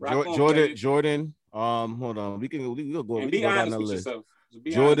 Jordan. Hold on. We can go. And be honest with yourself.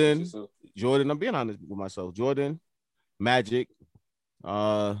 Jordan. I'm being honest with myself. Jordan, Magic,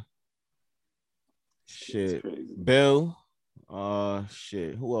 shit. Bill,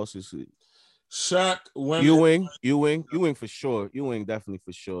 shit. Who else is it? Shaq, Ewing for sure. Ewing definitely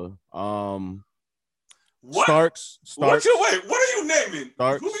for sure. What? Starks. What are you naming?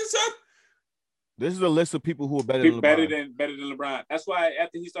 Starks. Who you said? This is a list of people who are better than LeBron. Better than LeBron. That's why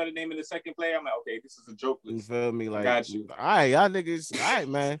after he started naming the second player, I'm like, okay, this is a joke list. You feel me? Like, got you. All right, y'all niggas. All right,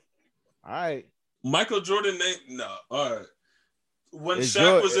 man. All right. Michael Jordan name? No. All right. When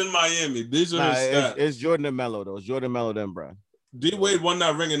Shaq was in Miami, these are his stats. It's Jordan and Melo, though. It's Jordan and Melo, then Brown. D Wade won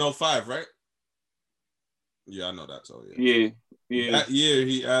that ring in 05, right? Yeah, I know that. So yeah. That year,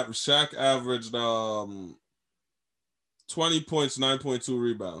 Shaq averaged 20 points, 9.2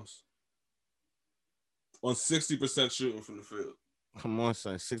 rebounds on 60% shooting from the field. Come on,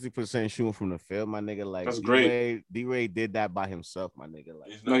 son. 60% shooting from the field, my nigga. Like, that's great. D-Ray did that by himself, my nigga.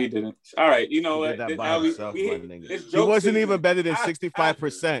 Like, no, he didn't. All right, you know what? He wasn't even better than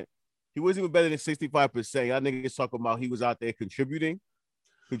 65%. He wasn't even better than 65%. Y'all niggas talking about he was out there contributing.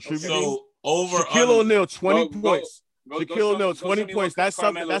 So over Shaquille O'Neal, 20 points. Shaquille O'Neal, 20 points. That's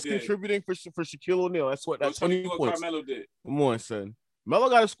something that's contributing for Shaquille O'Neal. That's 20 points. Carmelo did. Come on, son.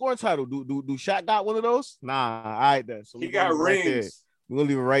 Melo got a scoring title. Do Shaq got one of those? Nah. All right then. So he got rings. We're gonna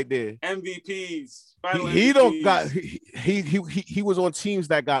leave it right there. MVPs. He don't got. He was on teams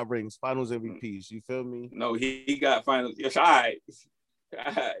that got rings. Finals MVPs. You feel me? No, he got finals. Yes, all right.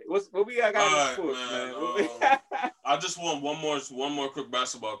 What we got in sports, man? I just want one more quick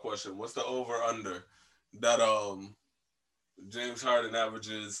basketball question. What's the over under that James Harden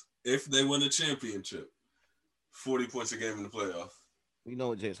averages if they win a championship? 40 points a game in the playoff. You know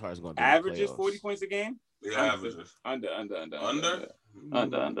what James Harden's going to do? Averages 40 points a game? Yeah, averages. Under.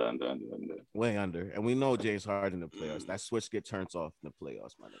 Way under. And we know James Harden in the playoffs. That switch get turned off in the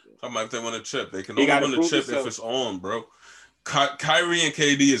playoffs, my nigga. Talking about if they win a chip. They can only win a chip if it's on, bro. Kyrie and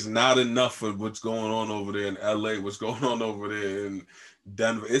KD is not enough for what's going on over there in LA, what's going on over there in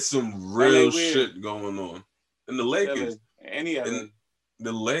Denver. It's some real shit going on. And the Lakers.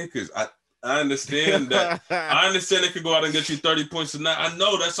 The Lakers. I understand that. I understand they could go out and get you 30 points tonight. I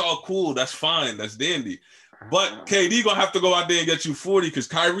know that's all cool. That's fine. That's dandy. But KD gonna have to go out there and get you 40 because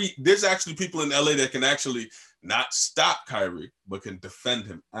Kyrie, there's actually people in LA that can actually not stop Kyrie, but can defend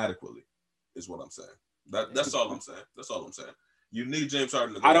him adequately, is what I'm saying. That's all I'm saying. That's all I'm saying. You need James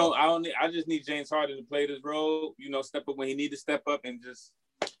Harden to go I just need James Harden to play this role, step up when he need to step up and just,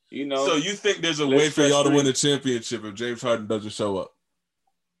 So you think there's a way for y'all to win a championship if James Harden doesn't show up?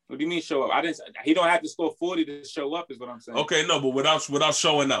 What do you mean show up? He don't have to score 40 to show up, is what I'm saying. Okay, no, but without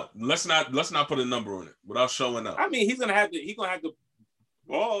showing out. Let's not put a number on it. Without showing out. I mean, he's gonna have to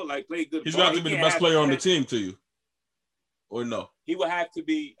ball, like play good. He's gonna have to be the best player on the team to you. Or no? He will have to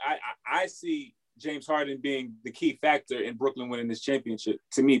be. I see James Harden being the key factor in Brooklyn winning this championship.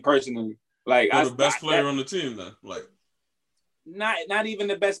 To me personally, like the best player on the team, then, like. not even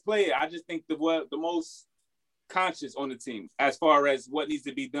the best player. I just think the most conscious on the team as far as what needs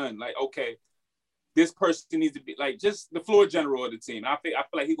to be done. Like, okay, this person needs to be like just the floor general of the team. I feel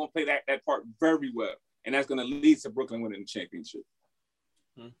like he's gonna play that part very well, and that's gonna lead to Brooklyn winning the championship.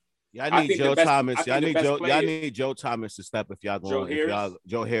 Y'all need Joe Thomas. Y'all need Joe Thomas to step if y'all going.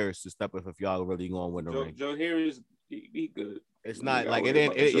 Joe Harris to step if y'all really going to win the ring. Joe Harris, he good. It's not like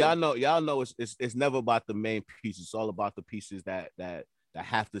it. Y'all know it's never about the main pieces. It's all about the pieces that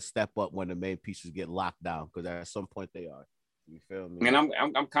have to step up when the main pieces get locked down, because at some point they are. You feel me? And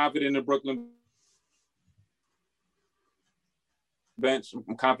I'm confident in Brooklyn bench.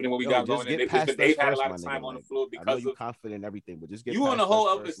 I'm confident what we got going. They've had a lot of time on the floor because I know you're confident in everything, but just get you on the whole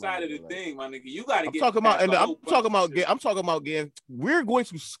other side of the thing, my nigga. You got to get. I'm talking about getting. We're going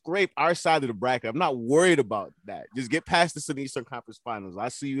to scrape our side of the bracket. I'm not worried about that. Just get past the Eastern Conference Finals. I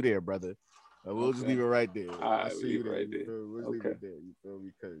see you there, brother. We'll just leave it right there. I see you right there. We'll leave it there. You feel me?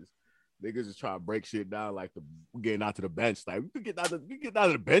 Because niggas is trying to break shit down like getting out to the bench. Like, we can get out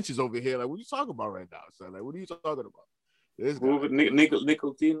of the benches over here. Like, what are you talking about right now, son? Like, what are you talking about?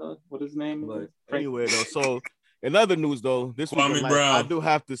 Nicotina, what his name is? Anyway, though, so in other news, though, this Kwame week, Brown. I do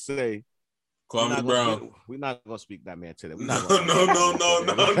have to say, Kwame Brown. We're not gonna speak that man today. No.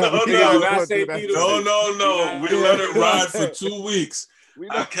 We let it ride for 2 weeks.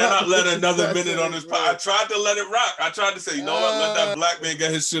 I cannot let another minute on this pod. I tried to let it rock. I tried to say, you know what? Let that black man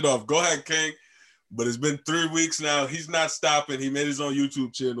get his shit off. Go ahead, King. But it's been 3 weeks now. He's not stopping. He made his own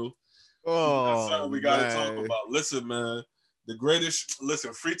YouTube channel. That's something we got to talk about. Listen, man. The greatest.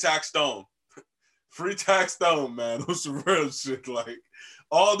 Listen, free Tax Stone. Free Tax Stone, man. That's some real shit. Like,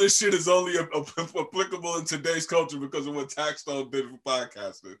 all this shit is only applicable in today's culture because of what Tax Stone did for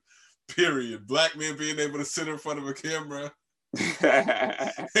podcasting. Period. Black men being able to sit in front of a camera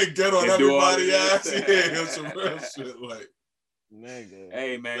and get on everybody's ass. Yeah, it's some real shit. Like,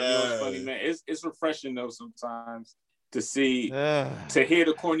 hey, man, you know what's funny, man? It's refreshing though sometimes to see to hear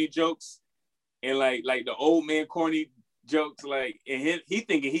the corny jokes and like the old man corny jokes, like, and he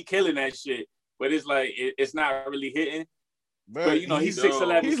thinking he killing that shit, but it's like it's not really hitting. Man, but you know he's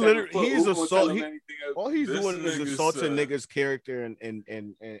 6'11". He's literally assaulting. All he's doing is assaulting niggas' character and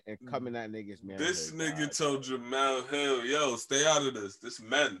coming at niggas, man. This nigga told Jamel Hill, "Yo, stay out of this. This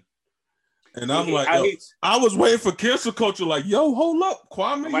men." And I'm like, I was waiting for cancel culture. Like, yo, hold up,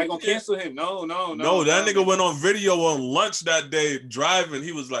 Kwame. Am I gonna cancel him? No. That nigga went on video on lunch that day driving.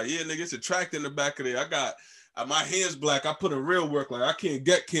 He was like, yeah, nigga, it's a track in the back of there. I got my hands black. I put in real work. Like, I can't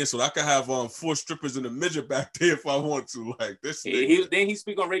get canceled. I could have 4 strippers in the midget back there if I want to. Like, this. Then he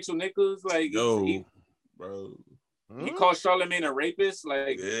speak on Rachel Nichols. Like, yo, bro. He called Charlamagne a rapist.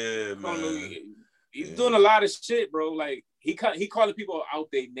 Like, yeah, man. He's doing a lot of shit, bro. Like, he calling people out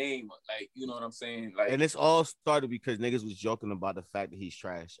their name. Like, you know what I'm saying? Like, and this all started because niggas was joking about the fact that he's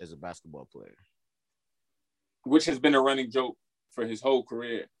trash as a basketball player, which has been a running joke for his whole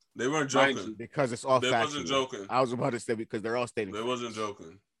career. They weren't joking because it's all they factual. Wasn't joking. I was about to say because they're all stating. They wasn't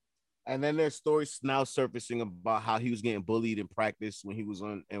joking. And then there's stories now surfacing about how he was getting bullied in practice when he was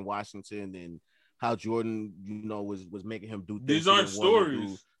in Washington, and how Jordan, was making him do things. These aren't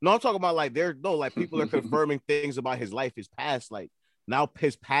stories. No, I'm talking about like people are confirming things about his life, his past. Like, now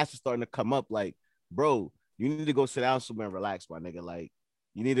his past is starting to come up. Like, bro, you need to go sit down somewhere and relax, my nigga. Like,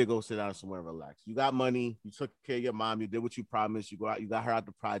 you need to go sit down somewhere and relax. You got money. You took care of your mom. You did what you promised. You go out. You got her out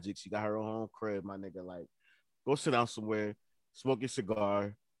the projects. You got her own crib, my nigga. Like, go sit down somewhere, smoke your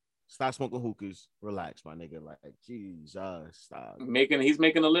cigar, stop smoking hookahs, relax, my nigga. Like, Jesus, stop. He's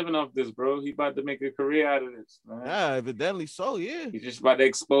making a living off this, bro. He about to make a career out of this, man. Yeah, evidently so, yeah. He's just about to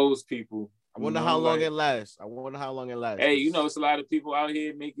expose people. I wonder how long it lasts. Hey, it's a lot of people out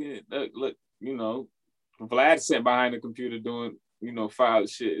here making it look, Vlad sitting behind the computer doing, foul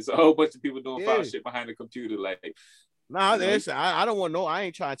shit. It's a whole bunch of people doing foul shit behind the computer. Like, listen, I don't want I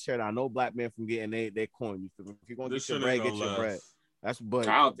ain't trying to tear down no black man from getting their coin. If you're gonna get your bread, get your bread. But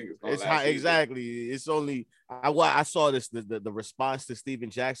I don't think it's gonna last exactly. It's only I saw this the response to Steven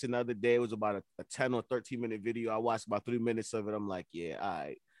Jackson the other day. It was about a 10 or 13-minute video. I watched about 3 minutes of it. I'm like, yeah, all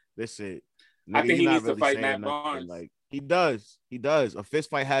right, this it. I think he needs to fight Matt Barnes. Like, he does. A fist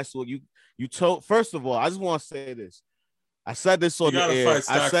fight has to. You told. First of all, I just want to say this. I said this on the air. I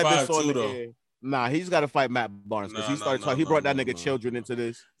said this on the air. Nah, he's got to fight Matt Barnes because he started talking. He brought that nigga children into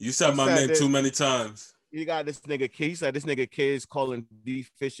this. You said my name too many times. You got this nigga. He said this nigga kids calling D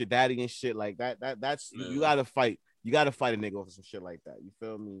Fisher daddy and shit like that. That's you gotta fight. You gotta fight a nigga over some shit like that. You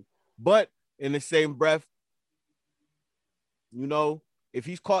feel me? But in the same breath, If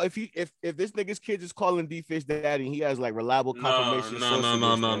this nigga's kid is calling D-Fish daddy, and he has like reliable confirmation. No.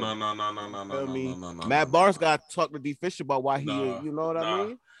 Matt Barnes got to talk to D-Fish about why he, you know what I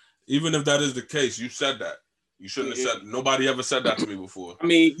mean? Even if that is the case, you said that. You shouldn't have said. Nobody ever said that to me before. I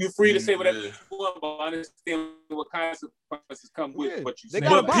mean, you're free to say whatever you want, but understand what consequences come with what you say.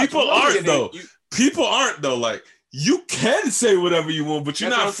 But people aren't though. People aren't though. Like you can say whatever you want, but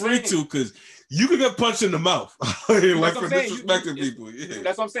you're not free to because you could get punched in the mouth. Like for disrespecting people. Yeah.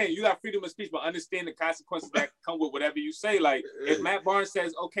 That's what I'm saying. You got freedom of speech, but understand the consequences that come with whatever you say. Like if Matt Barnes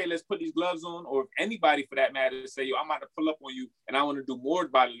says, "Okay, let's put these gloves on," or if anybody for that matter say, "Yo, I'm about to pull up on you and I want to do more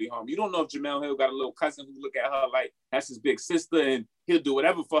bodily harm." You don't know if Jemele Hill got a little cousin who look at her like that's his big sister and he'll do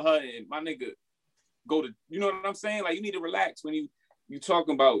whatever for her. And my nigga go to, you know what I'm saying? Like you need to relax when you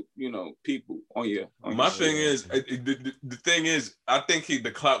talking about, people on your my thing is, the thing is, I think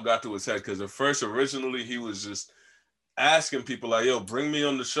the clout got to his head because originally he was just asking people like, yo, bring me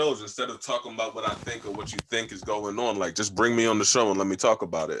on the shows instead of talking about what I think or what you think is going on. Like, just bring me on the show and let me talk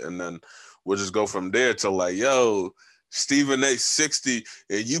about it. And then we'll just go from there to like, yo, Stephen A. 60,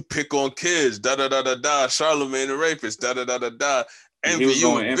 and you pick on kids, da-da-da-da-da, Charlamagne the rapist, da-da-da-da-da. Envy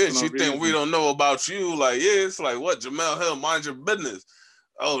you and bitch, you think we don't know about you? Like, yeah, it's like, what? Jemele Hill, mind your business.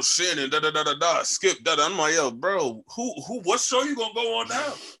 Oh, shit, and da-da-da-da-da, skip that. I'm like, yo, bro, what show you gonna go on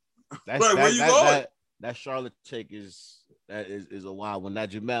now? Where you going? That Charlotte take is a wild one.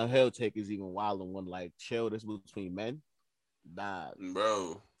 That Jemele Hill take is even wilder one. Like, chill, this between men. Dog.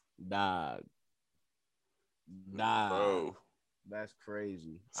 Bro. That's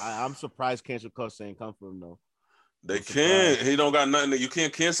crazy. I'm surprised cancel culture ain't come from him though. They can't. He don't got nothing. You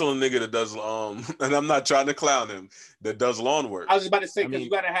can't cancel a nigga that does and I'm not trying to clown him, that does lawn work. I was just about to say because you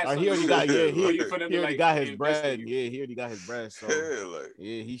gotta have something. He already got his bread. Yeah, he already got his bread. So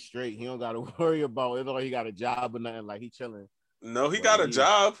he's straight. He don't gotta worry about it. He got a job or nothing. Like he chilling. No, he got a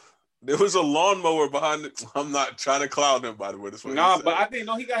job. There was a lawnmower behind it. I'm not trying to clown him, by the way. But I think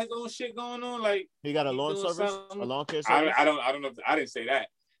he got his own shit going on. Like he got a lawn service, a lawn care service. I don't know. I didn't say that.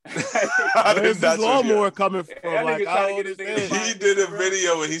 Where's this lawnmower coming from? Like, he did a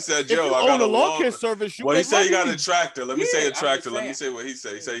video and he said, "Yo, I got a lawn care service." Well, he said he got a tractor. Let me say a tractor. Let me say what he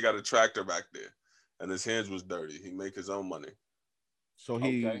said. He said he got a tractor back there, and his hands was dirty. He make his own money. So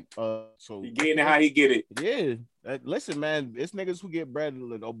he getting it how he get it. Yeah. Listen, man, it's niggas who get bread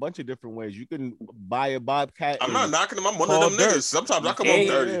in a bunch of different ways. You can buy a Bobcat. I'm not knocking him. I'm one of them niggas. Sometimes I come home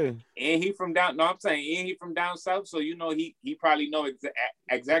dirty. And he from down. No, I'm saying, and he from down south. So he probably know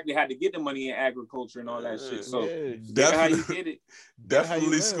exactly how to get the money in agriculture and all that shit. So definitely how you get it.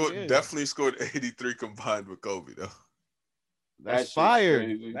 Definitely scored 83 combined with Kobe though. That's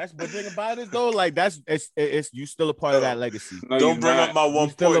fire. That's the thing about it though. Like it's you still a part of that legacy. No, don't bring up my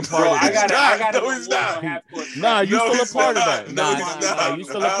 1 point. I got he's not. Nah, you still a part of that. Nah, you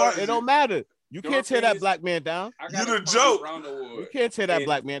still a part. It don't matter. You can't tear that black man down. You the joke. You can't tear that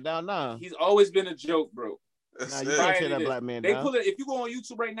black man down. Nah, he's always been a joke, bro. Nah, you can't tear that black man down. If you go on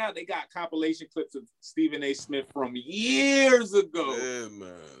YouTube right now, they got compilation clips of Stephen A. Smith from years ago. Yeah,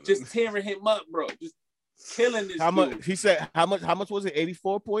 man. Just tearing him up, bro. Just killing this dude. He said how much was it?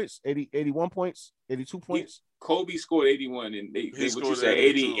 84 points, 81 points, 82 points. Kobe scored 81 and they what you say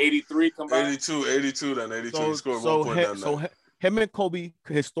 83 combined. 82 then 82. He scored 1 point down. So him and Kobe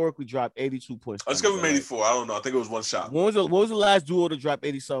historically dropped 82 points. Let's give him 84. I don't know. I think it was one shot. What was the last duo to drop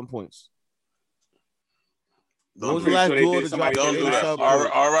 87 points? What was the last duo to drop 87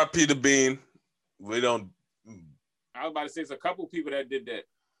 points? R.I.P. the Bean. We don't. I was about to say it's a couple people that did that.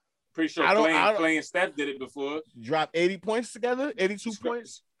 Pretty sure Clay and Steph did it before. Drop 80 points together, 82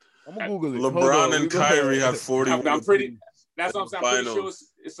 points. I'm gonna Google it. LeBron and Kyrie have 40. I'm pretty. That's what I'm saying. I'm pretty sure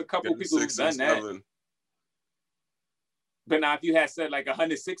it's a couple people who've done that. But now, if you had said like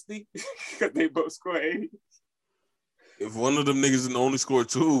 160, because they both scored 80. If one of them niggas only scored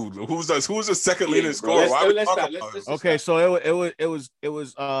 2, who's the second leading scorer? Okay, so it was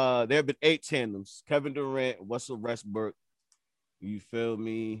there have been 8 tandems. Kevin Durant, Russell Westbrook. You feel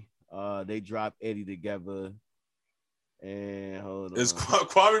me? They dropped 80 together. And hold on. It's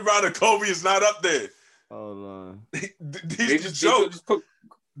Kwame Brown and Kobe is not up there. Hold on. He's a joke.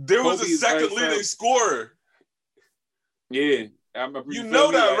 There was a second leading scorer. Yeah. You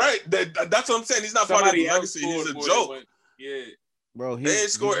know that, right? That's what I'm saying. He's not part of the legacy. He's a joke. Yeah. Bro, they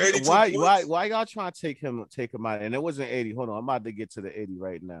scored 82 why y'all trying to take him out? And it wasn't 80. Hold on. I'm about to get to the 80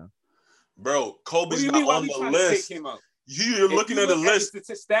 right now. Bro, Kobe's not on the list. You're looking at the list.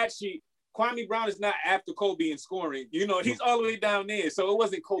 The stat sheet. Kwame Brown is not after Kobe in scoring. You know, he's all the way down there. So it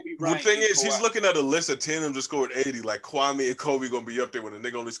wasn't Kobe Bryant. The thing is, he's looking at a list of 10 of them just scored 80. Like Kwame and Kobe gonna be up there when the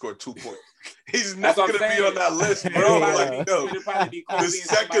nigga only scored 2 points. He's not gonna be on that list, bro. Like, yo, the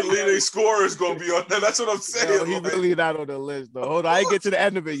second leading scorer is gonna be on that. That's what I'm saying. Yo, he's really not on the list, though. Hold on, I ain't get to the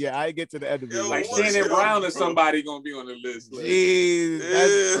end of it yet. Like Shannon Brown or somebody gonna be on the list. Like. Jeez,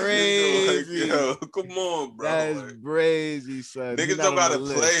 that's crazy. Like, yo, come on, bro. That's crazy, son. Niggas don't gotta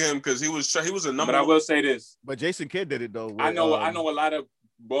play him because he was a number. But I will say this. But Jason Kidd did it though. With, I know a lot of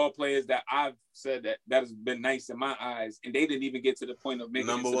ball players that I've said that has been nice in my eyes, and they didn't even get to the point of making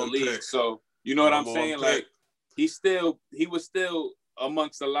it to the league. Pick. So you know what I'm saying? Like he was still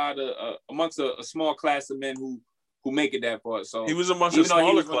amongst a lot of amongst a small class of men who make it that far. So he was amongst a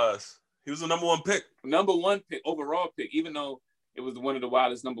smaller class. He was the number 1 pick. Number 1 pick, overall pick, even though it was one of the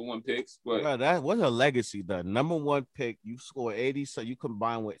wildest number 1 picks. But bro, that was a legacy, though. Number 1 pick, you score 80, so you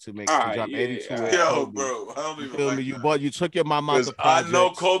combine with to make to drop 82. Yo, bro, I don't even feel me? You took your mama out the I know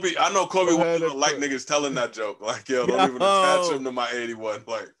Kobe wouldn't like niggas telling that joke. Like, yo, don't even attach him to my 81.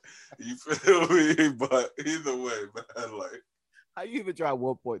 Like, you feel me? But either way, man, like. How you even try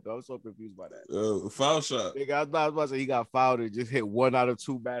 1 point though? I'm so confused by that. Foul shot. Nigga, I was about to say he got fouled and just hit 1 out of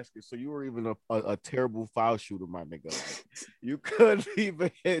 2 baskets. So you were even a terrible foul shooter, my nigga. Like, you couldn't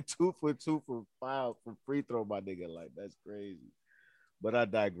even hit 2 for 2 from free throw, my nigga. Like, that's crazy. But I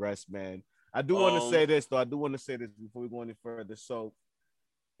digress, man. I do want to say this though. I do want to say this before we go any further. So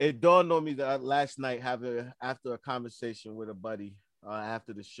it dawned on me that last night, after a conversation with a buddy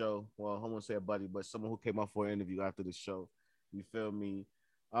after the show. Well, I won't say a buddy, but someone who came up for an interview after the show. You feel me?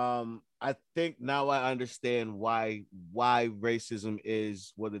 I think now I understand why racism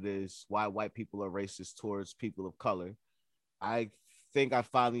is what it is, why white people are racist towards people of color. I think I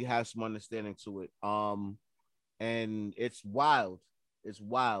finally have some understanding to it. And it's wild. It's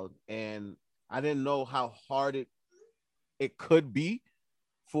wild. And I didn't know how hard it could be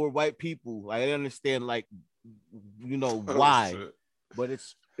for white people. Like, I didn't understand, like, you know, why, but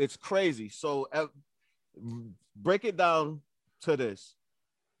it's crazy. So break it down to this.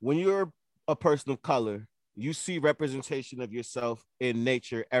 When you're a person of color, you see representation of yourself in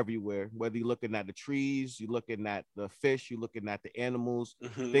nature everywhere, whether you're looking at the trees, you're looking at the fish, you're looking at the animals,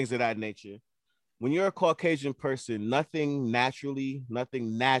 things of that nature. When you're a Caucasian person, nothing naturally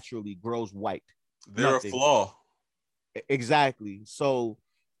grows white. They're a flaw. Exactly. So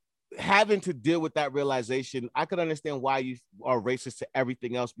having to deal with that realization, I could understand why you are racist to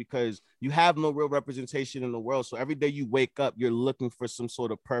everything else, because you have no real representation in the world. So every day you wake up, you're looking for some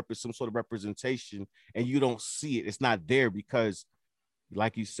sort of purpose, some sort of representation, and you don't see it. It's not there because,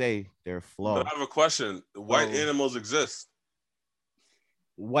 like you say, they're flawed. But I have a question. White animals exist.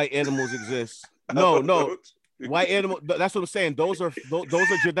 White animals exist. No. White animal. That's what I'm saying. Those are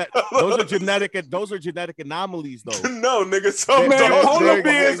genetic anomalies, though. No, nigga. Polar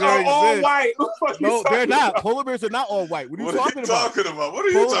bears are all white. No, they're not. Polar bears are not all white. What are you talking about? What are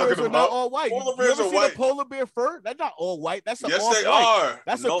you talking about? Polar bears are not all white. Polar bears are white. The polar bear fur? That's not all white. That's yes, they are.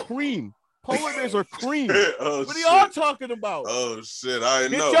 That's a cream. Polar bears are cream. What are y'all talking about? Oh shit! I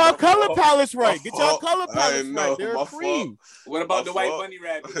know. Get y'all color palettes right. Get y'all color palettes right. They're a cream. What about the white bunny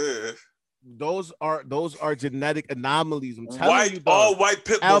rabbit? Those are genetic anomalies. I'm telling you, though. All white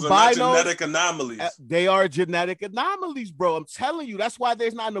pit bulls are not genetic anomalies. They are genetic anomalies, bro. I'm telling you. That's why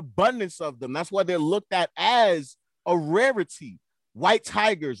there's not an abundance of them. That's why they're looked at as a rarity. White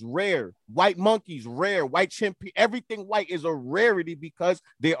tigers, rare. White monkeys, rare. White chimpanzee, everything white is a rarity because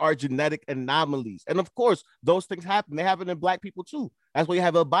they are genetic anomalies. And of course, those things happen. They happen in black people too. That's why you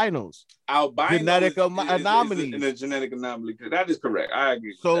have albinos. Genetic anomalies. In a genetic anomaly. That is correct. I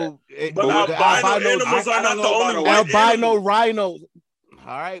agree. So, but albino animals are not the only white albino rhinos.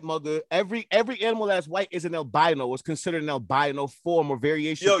 All right, mother. Every animal that's white is an albino. It's considered an albino form or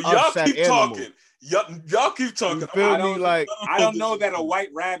variation. Yo, y'all keep talking. Y'all keep talking. I don't know that a white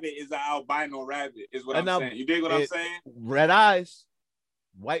rabbit is an albino rabbit. Is what I'm saying. You dig what I'm saying? Red eyes,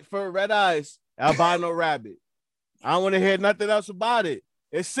 white fur, red eyes, albino rabbit. I don't want to hear nothing else about it.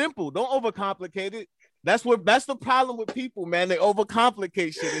 It's simple. Don't overcomplicate it. That's the problem with people, man. They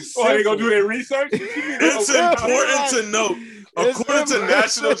overcomplicate shit. They gonna do their research? It's important to note. According to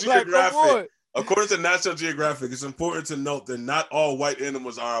National Geographic, it's important to note that not all white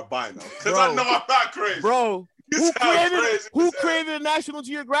animals are albino. Because I know I'm not crazy. Bro, who created National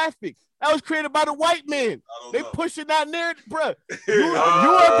Geographic? That was created by the white man. They pushing that narrative, bro. You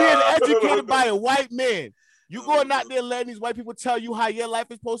are being educated by a white man. You going out there letting these white people tell you how your life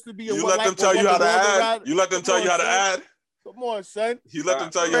is supposed to be. You let them tell you how to add. You let them tell you how to add. Come on, son. You let them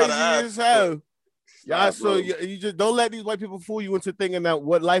tell you how to add. Crazy as hell. Yeah, so you just don't let these white people fool you into thinking that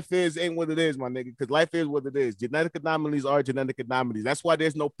what life is ain't what it is, my nigga. Because life is what it is. Genetic anomalies are genetic anomalies. That's why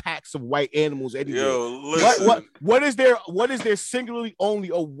there's no packs of white animals anywhere. Yo, listen. What is there? What is there singularly only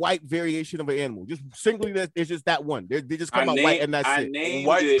a white variation of an animal? Just singularly, that it's just that one. They just come out white and that's it.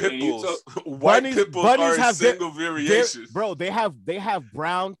 White pit bulls. White pit bulls are a single variation. Bro, they have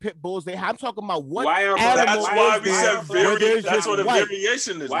brown pit bulls. I'm talking about what animals. That's why we said variation. That's what a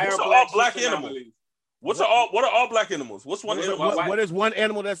variation is. What's all black animals? What are all black animals? What's one animal? What is one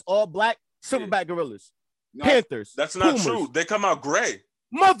animal that's all black? Silverback gorillas. No, Panthers. That's not true. They come out gray.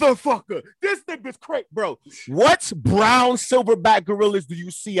 Motherfucker. This nigga's crazy, bro. What brown silverback gorillas do you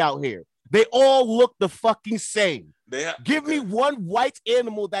see out here? They all look the fucking same. Give me one white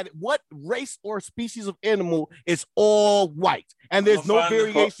animal what race or species of animal is all white and there's no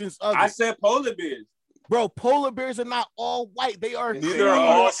variations of it. I said polar bears. Bro, polar bears are not all white. They are neither are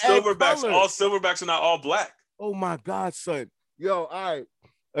all silverbacks. All silverbacks are not all black. Oh my God, son. Yo, all right.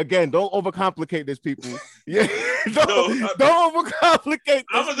 Again, don't overcomplicate this, people. Yeah, don't overcomplicate this.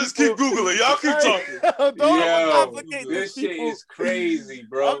 I'm gonna just keep Googling. Y'all keep talking. Don't overcomplicate this. This shit is crazy,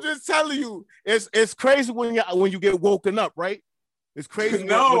 bro. I'm just telling you, it's crazy when you get woken up, right? It's crazy when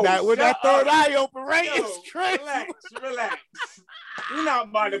that third eye open, right? Yo, it's crazy. Relax. We're not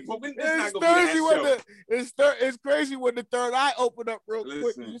about to put. It's crazy when the third eye open up real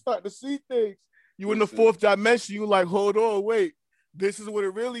quick. And you start to see things. You in the fourth dimension. You like, hold on, wait. This is what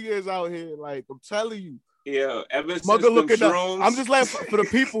it really is out here. Like I'm telling you. Yeah, ever since Mugga looking up. I'm just like for the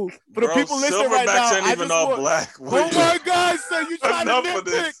people listening right now. Ain't even all black. Oh my God, son, you trying to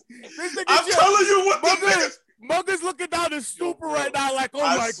nitpick? I'm telling you what the Mugga's looking down his stupid right now, like, oh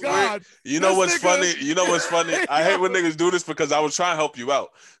my God. You know what's funny? I hate when niggas do this because I was trying to help you out.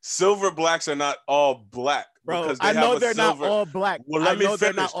 Silver blacks are not all black. Bro, I know they're not all black. Well, let me finish.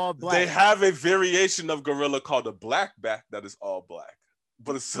 They're not all black. They have a variation of gorilla called a blackback that is all black.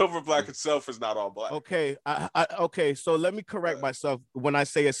 But a silver black itself is not all black. Okay, okay. So let me correct myself when I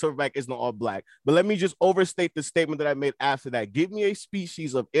say a silverback isn't all black. But let me just overstate the statement that I made after that. Give me a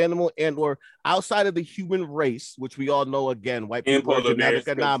species of animal and or outside of the human race, which we all know again, white people are genetic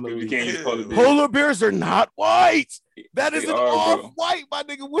anomalies. Polar bears are not white. That is an off-white, my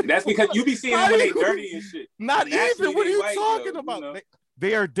nigga. That's because you be seeing them when they dirty and shit. Not even. What are you talking about? You know?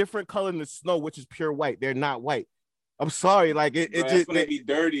 They are different color than the snow, which is pure white. They're not white. I'm sorry, like it just they be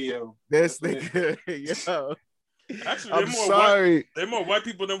dirty, yo. This nigga, yo. Actually, I'm sorry. They're more white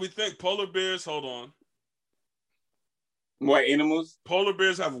people than we think. Polar bears, hold on. White animals? Polar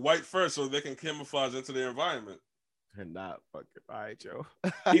bears have white fur so they can camouflage into their environment. They're not fucking all right, Joe.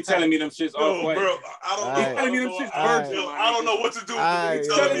 He telling me them shits off white. Bro, I don't know what to do. He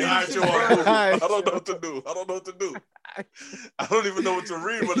telling me I don't know what to do. I don't even know what to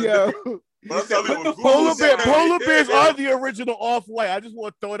read. But polar bears are the original off-white. I just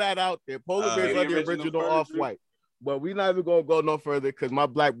want to throw that out there. Polar bears are the original off-white. But we're not even gonna go no further because my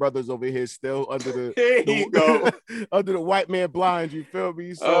black brothers over here still under the white man blind. You feel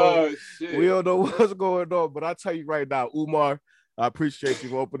me? So we don't know what's going on. But I tell you right now, Umar, I appreciate you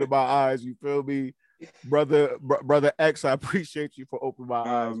for opening my eyes. You feel me, brother X? I appreciate you for opening my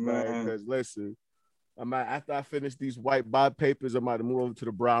eyes, man. Because listen. After I finish these white Bob papers, I'm about to move over to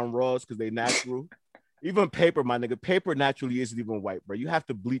the brown raws because they natural. Even paper, my nigga, paper naturally isn't even white, bro. You have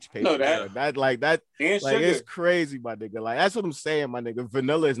to bleach paper. No, that it's crazy, my nigga. Like that's what I'm saying, my nigga.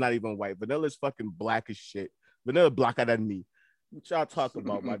 Vanilla is not even white. Vanilla is fucking black as shit. Vanilla blacker than me. What y'all talk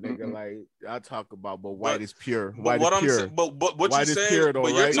about, my nigga? Like I talk about, but white is pure. White is pure. But what white you're is saying, pure, though,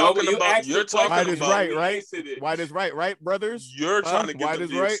 but right? You're talking white about is right? White is right, brothers? You're trying to give them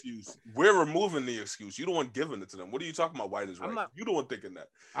the excuse. We're removing the excuse. You the one giving it to them. What are you talking about? White is right. You the one thinking that.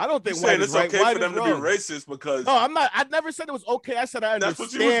 I don't think white is right. It's okay for them to be racist because no, I'm not. I never said it was okay. I said I understand.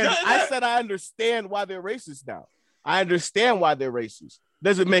 That's what you was I said I understand why they're racist now. I understand why they're racist.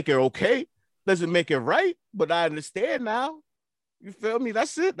 Doesn't make it okay. Doesn't make it right. But I understand now. You feel me?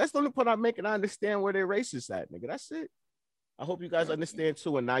 That's it. That's the only point I'm making. I understand where they're racist at, nigga. That's it. I hope you guys understand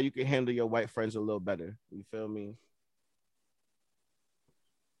too, and now you can handle your white friends a little better. You feel me?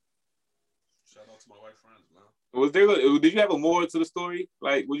 Shout out to my white friends, man. Did you have a moral to the story?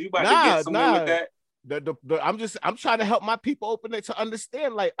 Like, was you about to get somewhere with that? I'm trying to help my people open it to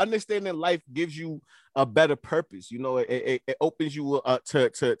understand. Like understanding life gives you a better purpose. You know, it opens you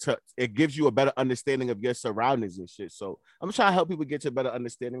to it gives you a better understanding of your surroundings and shit. So I'm trying to help people get to a better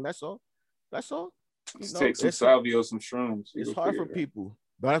understanding. That's all. Take some salvia, some shrooms. It's hard for people.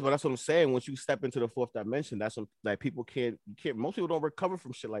 But that's what I'm saying. Once you step into the fourth dimension, that's when like people can't. Most people don't recover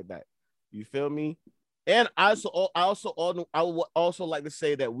from shit like that. You feel me? And I would also like to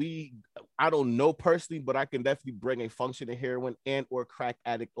say that I don't know personally, but I can definitely bring a functioning heroin and or crack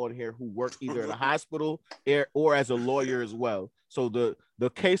addict on here who work either in a hospital or as a lawyer as well. So the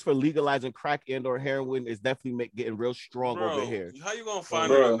case for legalizing crack and or heroin is definitely getting real strong over here. How you gonna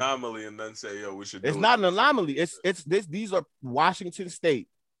find an anomaly and then say, yo, we should do it's not an anomaly. These are Washington State,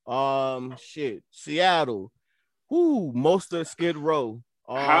 Seattle, most of Skid Row.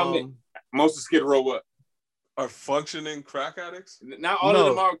 How many? Most of Skid Row what? Are functioning crack addicts? Not all of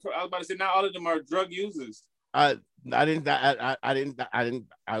them are. I was about to say, not all of them are drug users. I didn't even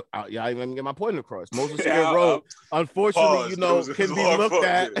get my point across. Most of Skid Row, unfortunately, can be looked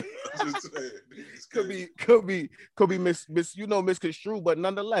at. could be misconstrued, but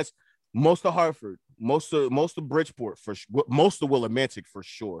nonetheless, most of Hartford, most of Bridgeport, most of Willimantic for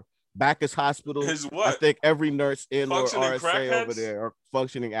sure. Backus Hospital. I think every nurse in or RSA over there are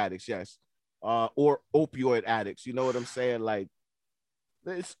functioning addicts. Yes. Or opioid addicts. You know what I'm saying? Like,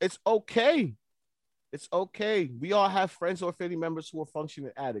 it's okay. It's okay. We all have friends or family members who are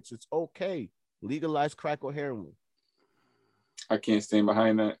functioning addicts. It's okay. Legalize crack or heroin. I can't stand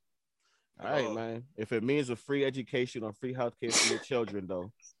behind that. All right, man. If it means a free education or free healthcare for your children,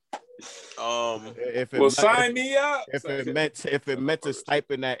 though. Sign me up. If it meant to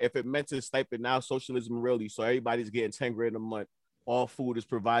stipend now socialism really, so everybody's getting 10 grand a month. All food is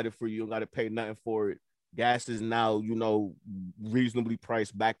provided for you. You don't got to pay nothing for it. Gas is now, reasonably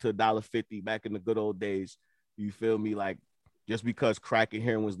priced back to $1.50 back in the good old days. You feel me? Like, just because crack and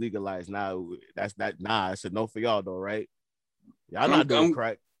heroin was legalized now, that's a no for y'all though, right? Y'all not doing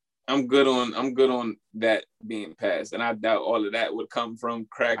crack. I'm good on that being passed, and I doubt all of that would come from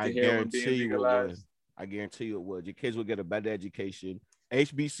crack and heroin being legalized. I guarantee you it would. Your kids would get a better education.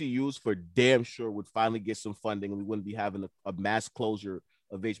 HBCUs for damn sure would finally get some funding, and we wouldn't be having a mass closure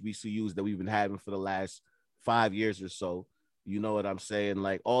of HBCUs that we've been having for the last 5 years or so. You know what I'm saying?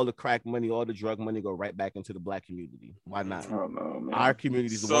 Like, all the crack money, all the drug money go right back into the Black community. Why not? Oh, no, man. Our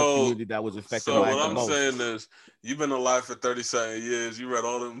community is the one community that was affected by it the most. So what I'm saying is, you've been alive for 30-something years. You read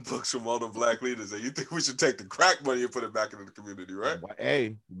all them books from all the Black leaders, and you think we should take the crack money and put it back into the community, right?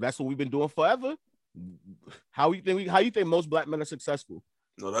 Hey, that's what we've been doing forever. How you think most Black men are successful?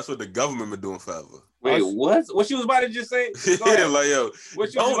 No, that's what the government been doing forever. Wait, what? What she was about to just say? Yeah, like, yo, what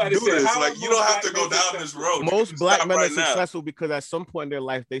don't do this. Like, you don't have to go down this road. Most Black men are successful because at some point in their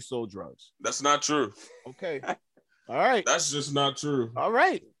life they sold drugs. That's not true. Okay. All right. That's just not true. All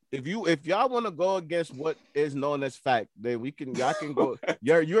right. If y'all want to go against what is known as fact, then y'all can go.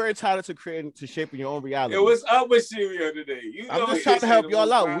 You're entitled to shaping your own reality. What's up with you today? I'm just trying to help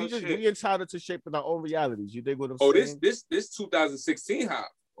y'all out. We entitled to shaping our own realities. You dig what I'm saying? This 2016 hop.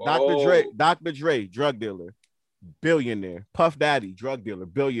 Dr. Dre, drug dealer, billionaire. Puff Daddy, drug dealer,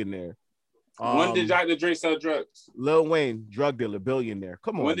 billionaire. When did Dr. Dre sell drugs? Lil Wayne, drug dealer, billionaire.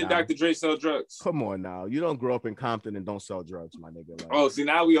 Come on. When did Dr. Dre sell drugs? Come on now. You don't grow up in Compton and don't sell drugs, my nigga. Like, oh, see,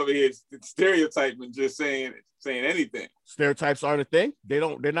 now we over here stereotyping, just saying anything. Stereotypes aren't a thing.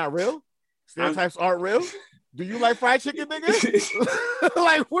 They're not real. Stereotypes aren't real. Do you like fried chicken, nigga?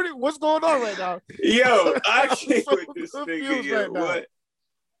 Like, what's going on right now? Yo, I can't with this nigga. Right now. What?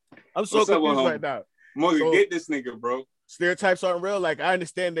 I'm so confused right now. Morgan, get this nigga, bro. Stereotypes aren't real. Like, I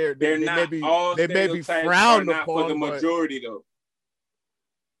understand they not may be, all they may be frowned upon for the majority, though.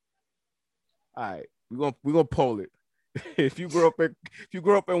 All right, we're gonna poll it. If you grew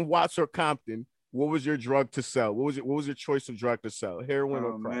up in Watts or Compton, what was your drug to sell? What was your choice of drug to sell? Heroin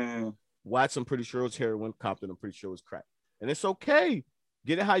or crack? Man. Watts, I'm pretty sure it was heroin. Compton, I'm pretty sure it was crack. And it's okay.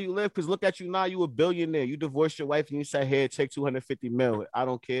 Get it how you live, because look at you now. You a billionaire. You divorced your wife and you said, "Hey, take 250 mil. I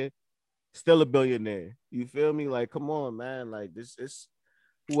don't care." Still a billionaire. You feel me? Like, come on, man. Like, this is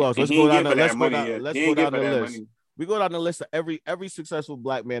who else? Let's go down the list. We go down the list of every successful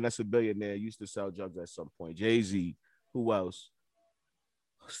Black man that's a billionaire used to sell drugs at some point. Jay-Z. Who else?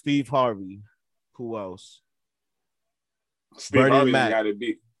 Steve Harvey. Who else? Steve Harvey gotta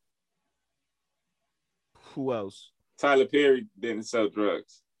be. Who else? Tyler Perry didn't sell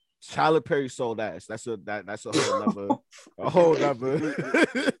drugs. Tyler Perry sold ass. That's a whole nother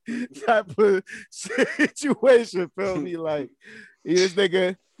type of situation. Feel me? Like, this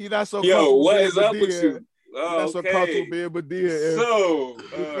nigga, he not so. Yo, what is up with you? That's so comfortable being Medea. So,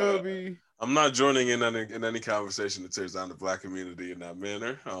 you feel me? I'm not joining in any conversation that tears down the Black community in that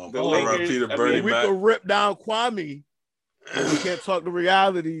manner. Peter Bernie we can rip down Kwame. We can't talk the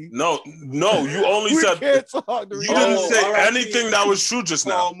reality. No, you only said can't talk the reality. You didn't say anything that was true just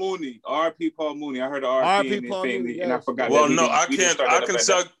now. Paul Mooney, R.P. Paul Mooney. I heard of R.P. in his family, yes. And I forgot. Well, no, I can't. I can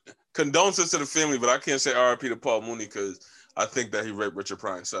say condolences to the family, but I can't say R.P. to Paul Mooney because I think that he raped Richard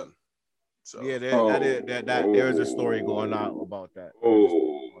Pryor's son. So yeah, there is a story going on about that.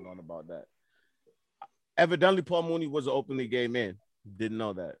 on about that. Evidently, Paul Mooney was an openly gay man. Didn't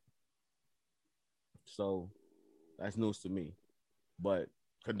know that. So that's news to me. But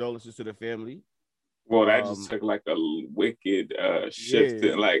condolences to the family. Well, that just took like a wicked shift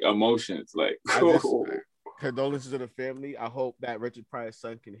in like emotions. Like, condolences to the family. I hope that Richard Pryor's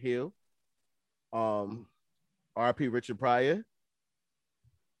son can heal. R.P. Richard Pryor.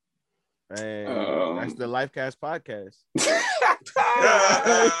 And that's the Lifecast podcast.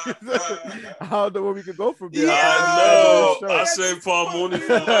 I don't know where we could go from there. Yeah, I know. I saved Paul Mooney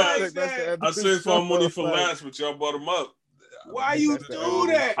for last. I saved Paul Mooney for last, but y'all brought him up. Why you do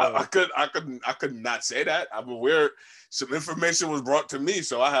that? I could not say that. I'm aware some information was brought to me,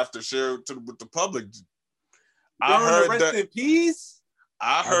 so I have to share it with the public. I heard that. In peace.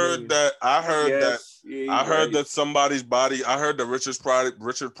 I heard that somebody's body. I heard that Richard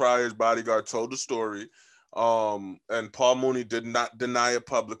Pryor's bodyguard told the story, and Paul Mooney did not deny it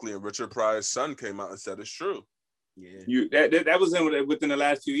publicly, and Richard Pryor's son came out and said it's true. Yeah, that was within the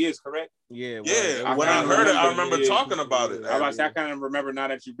last few years, correct? Yeah. When I heard it, I remember talking about it. I kind of remember now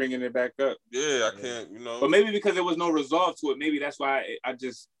that you're bringing it back up. Yeah, I can't, But maybe because there was no resolve to it, maybe that's why I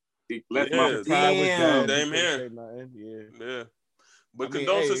just left my. Damn. Same here. Yeah. But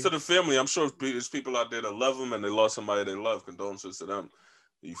condolences to the family. I'm sure there's people out there that love them and they lost somebody they love. Condolences to them.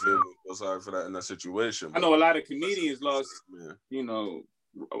 You feel me? I'm sorry for that in that situation. I know a lot of comedians lost, a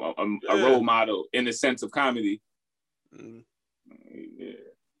role model in the sense of comedy. Yeah.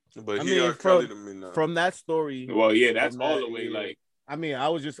 But R. Kelly to me now. From that story. Well, yeah, that's all the way like. I mean, I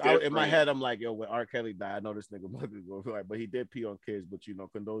was just in my head. I'm like, yo, when R. Kelly died, I know this nigga mother go like, but he did pee on kids. But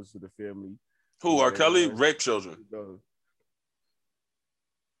condolences to the family. Who R. Kelly raped children?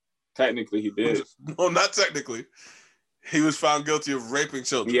 Technically, he did. No, not technically. He was found guilty of raping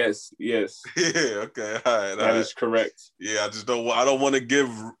children. Yes. Yeah. Okay. All right. That is correct. Yeah. I don't want to give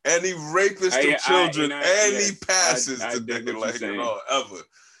any rapist of children any passes today, ever.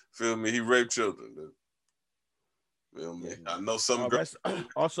 Feel me? He raped children. Dude. Feel me? I know some girls.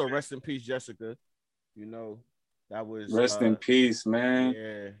 Also, rest in peace, Jessica. That was rest in peace,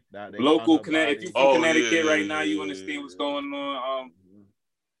 man. Yeah. Local Connecticut. If you're from Connecticut right now, you understand what's going on.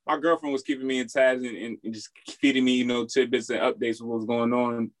 My girlfriend was keeping me in tabs and just feeding me, tidbits and updates of what was going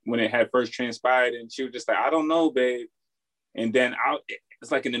on when it had first transpired. And she was just like, I don't know, babe. And then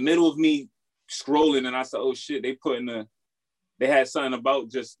it's like in the middle of me scrolling, and I said, oh shit, they had something about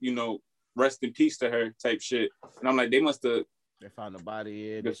just, rest in peace to her type shit. And I'm like, they found the body.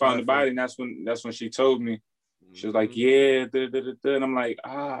 Yeah, they found the body, and that's when she told me. She was like, yeah, and I'm like,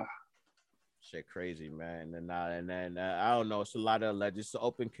 shit crazy, man. And then I don't know. It's a lot of alleged. It's an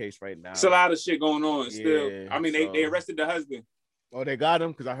open case right now. It's a lot of shit going on still. I mean, they arrested the husband. Oh, they got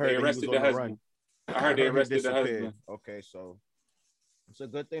him? Because I heard they arrested the husband. I heard they arrested the husband. Okay, so it's a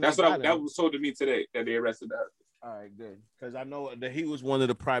good thing. That was told to me today, that they arrested the husband. All right, good. Because I know that he was one of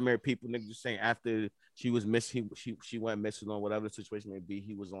the primary people. Niggas just saying after she was missing, she went missing or whatever the situation may be.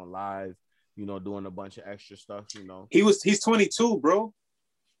 He was on live, doing a bunch of extra stuff. He's 22, bro.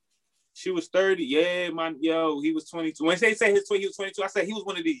 She was 30. Yeah, man. Yo, he was 22. When they say he was 22, I said he was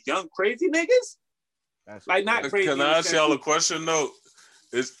one of these young crazy niggas. That's like not crazy. Can I ask y'all a question though?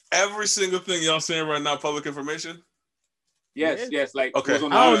 Is every single thing y'all saying right now public information? Yes. Like, okay. I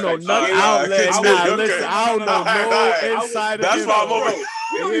don't know nothing. Listen, I don't know no insider. That's why I'm over.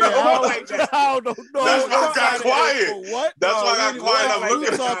 I don't know. That's why I got quiet. What? That's why I got quiet. I'm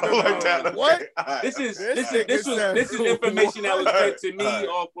looking at it like that. What? This is information that was fed to me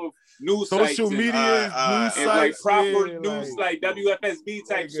off of news sites, social media, news sites, and like proper news, like WFSB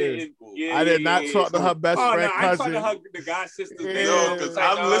type shit. I did not talk to her best friend cousin. I talked to the god sister. Yo, because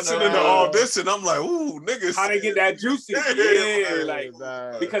I'm listening to all this and I'm like, ooh, niggas. How they get that juicy? Yeah, like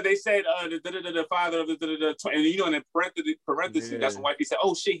because they said the father of the and in the parentheses, that's when wifey said,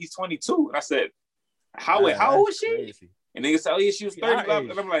 oh shit, he's 22. And I said, how old was she? Crazy. And they said, oh yeah, she was 30.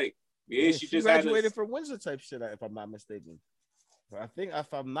 And I'm like, yeah, she just graduated from Windsor type shit, if I'm not mistaken. I think,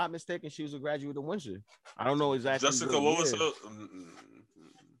 if I'm not mistaken, she was a graduate of Windsor. I don't know exactly. Jessica, what was her?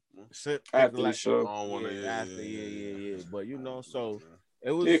 After the show. Yeah. But so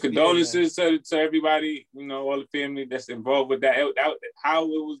it was. Yeah, condolences to everybody, all the family that's involved with that. How it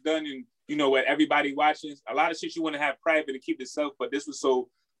was done, and what everybody watching. A lot of shit you want to have private and keep yourself, but this was so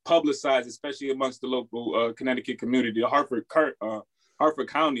publicized, especially amongst the local Connecticut community, Hartford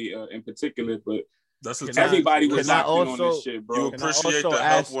County in particular, but. Everybody was on this shit, bro. You appreciate the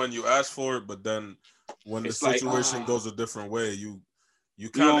help when you ask for it, but then when the situation goes a different way, you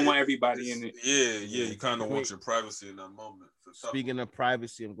don't want everybody in it. Yeah, you kind of want your privacy in that moment. Speaking of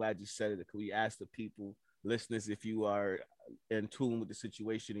privacy, I'm glad you said it. Can we ask the people, listeners, if you are in tune with the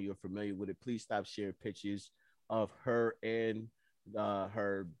situation and you're familiar with it, please stop sharing pictures of her and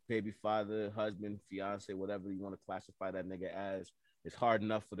her baby father, husband, fiance, whatever you want to classify that nigga as. It's hard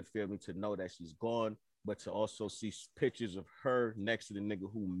enough for the family to know that she's gone, but to also see pictures of her next to the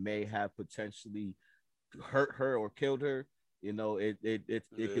nigga who may have potentially hurt her or killed her, you know, it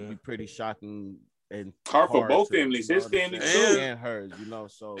could be pretty shocking and hard for both families, his family too, and hers, you know.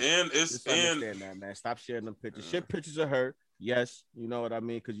 So just understand that, man. Stop sharing them pictures. Share pictures of her, yes, you know what I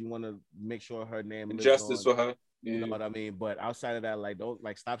mean, because you want to make sure her name lives justice on, for her. You know what I mean? But outside of that, like, don't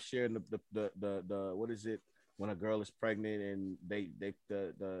stop sharing the what is it when a girl is pregnant and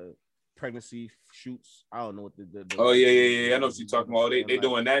the pregnancy shoots. I don't know what the oh yeah. I know what you're talking about. They like,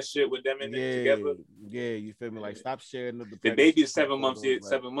 doing that shit with them in there together. Yeah, you feel me? Like, stop sharing the baby is 7 months. Yeah,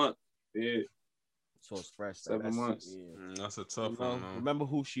 7 months. Yeah. So it's fresh. 7 months. Yeah. That's a tough one. Remember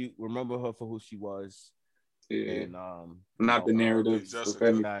her for who she was. Yeah. And not the narrative.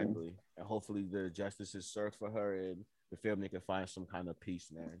 Exactly. And hopefully the justice is served for her and the family can find some kind of peace,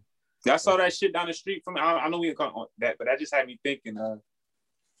 man. I saw that shit down the street from me. I know we didn't call that, but that just had me thinking.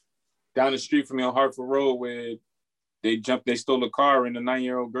 Down the street from me on Hartford Road, where they stole a car and the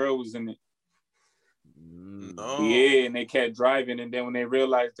 9-year-old girl was in it. No. Yeah, and they kept driving, and then when they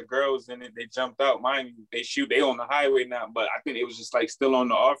realized the girl was in it, they jumped out. Mind you, they on the highway now, but I think it was just like still on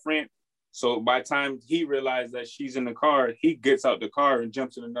the off ramp. So by the time he realized that she's in the car, he gets out the car and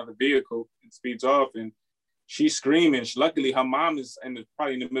jumps in another vehicle and speeds off, and she's screaming. Luckily, her mom is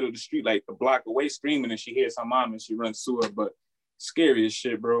probably in the middle of the street, like a block away, screaming, and she hears her mom and she runs to her. But scary as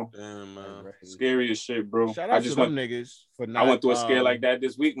shit, bro. Damn, man. Scary as shit, bro. Shout out to them niggas for not. I went through a scare like that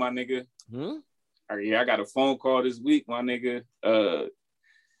this week, my nigga. Yeah, I got a phone call this week, my nigga.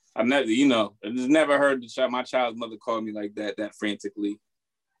 I never heard my child's mother call me like that frantically,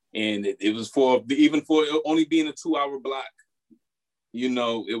 and it was for only being a 2-hour block. You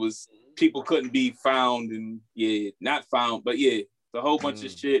know, it was people couldn't be found, and not found, but the whole bunch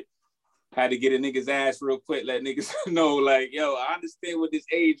of shit. Had to get a nigga's ass real quick, let niggas know, like, yo, I understand what this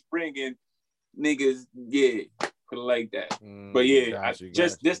age bringing, niggas, put it like that. But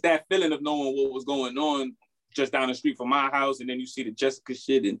just that feeling of knowing what was going on just down the street from my house, and then you see the Jessica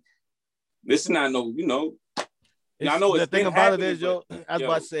shit, and this is not no, you know. I know the thing about it is, yo, I was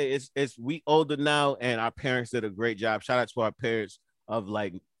about to say, it's we older now, and our parents did a great job. Shout out to our parents of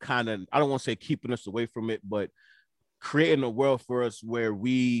like kind of, I don't want to say keeping us away from it, but creating a world for us where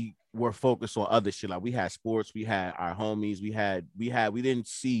we were focused on other shit. Like we had sports, we had our homies, we didn't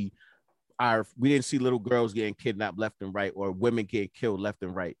see little girls getting kidnapped left and right or women getting killed left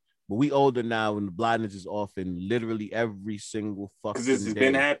and right. But we older now and the blindness is off, and literally every single fucking day. Because this has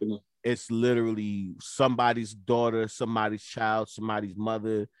been happening. It's literally somebody's daughter, somebody's child, somebody's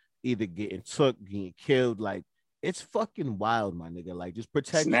mother either getting killed. Like, it's fucking wild, my nigga. Like, just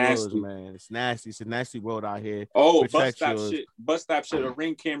protect yours, man. It's nasty. It's a nasty world out here. Oh, bus stop shit. A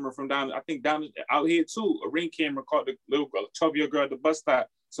ring camera from down out here too. A ring camera caught the little 12-year-old girl at the bus stop.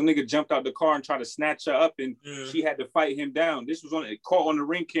 Some nigga jumped out the car and tried to snatch her up, and she had to fight him down. This was caught on the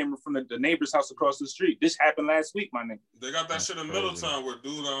ring camera from the neighbor's house across the street. This happened last week, my nigga. They got that shit in Middletown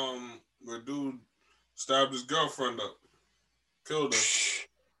where dude stabbed his girlfriend up, killed her.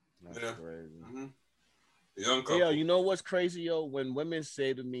 That's crazy. Mm-hmm. Young couple. Yo, you know what's crazy, yo? When women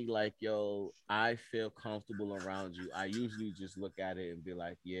say to me, like, yo, I feel comfortable around you, I usually just look at it and be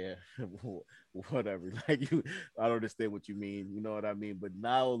like, yeah, whatever. Like, I don't understand what you mean. You know what I mean? But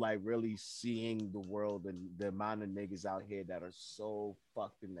now, like, really seeing the world and the amount of niggas out here that are so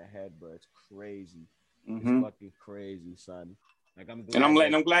fucked in the head, bro, it's crazy. It's fucking crazy, son. Like,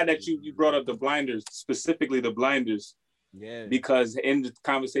 I'm glad that you brought up the blinders, specifically the blinders. Yeah. Because in the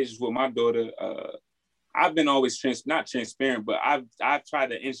conversations with my daughter, I've been always not transparent, but I've tried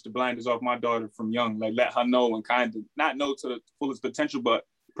to inch the blinders off my daughter from young, like let her know and kind of not know to the fullest potential, but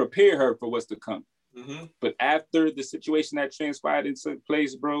prepare her for what's to come. But after the situation that transpired and took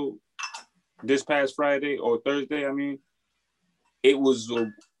place, bro, this past Friday or Thursday, I mean, it was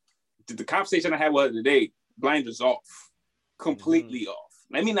the conversation I had with her today, blinders off, completely off.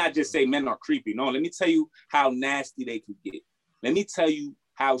 Let me not just say men are creepy. No, let me tell you how nasty they could get. Let me tell you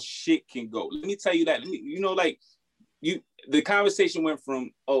how shit can go. Let me tell you that, the conversation went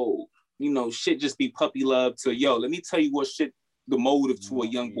from, shit just be puppy love to, let me tell you what shit, the motive to a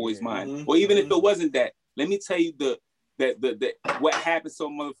young boy's mind. Or even if it wasn't that, let me tell you the what happens to a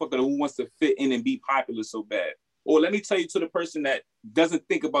motherfucker who wants to fit in and be popular so bad. Or let me tell you to the person that doesn't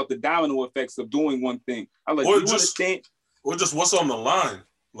think about the domino effects of doing one thing. I'm like, or just what's on the line.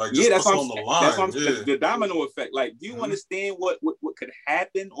 Like, that's on the line. That's the domino effect. Like, do you understand what could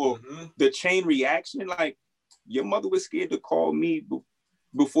happen or the chain reaction? Like, your mother was scared to call me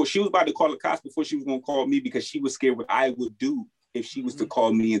before she was about to call the cops, before she was going to call me, because she was scared what I would do if she was to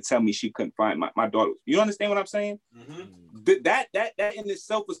call me and tell me she couldn't find my daughter. You understand what I'm saying? Mm-hmm. That in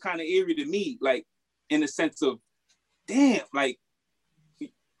itself was kind of eerie to me, like in the sense of, damn, like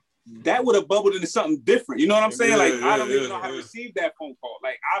that would have bubbled into something different. You know what I'm saying? Like, I don't even know how to receive that phone call.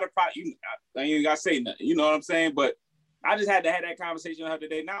 Like, I'd have probably, I ain't even got to say nothing. You know what I'm saying? But I just had to have that conversation with her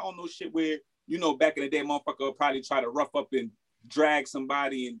today. Not on no shit where, you know, back in the day, motherfucker would probably try to rough up and drag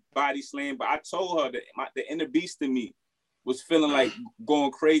somebody and body slam. But I told her that the inner beast in me was feeling like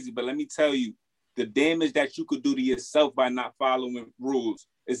going crazy. But let me tell you, the damage that you could do to yourself by not following rules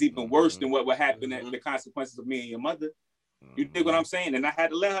is even worse than what would happen at the consequences of me and your mother. You dig what I'm saying? And I had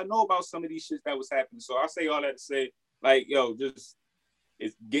to let her know about some of these shits that was happening. So I say all that to say, like, yo, just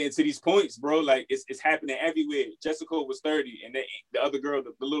it's getting to these points, bro. Like, it's happening everywhere. Jessica was 30, and the other girl,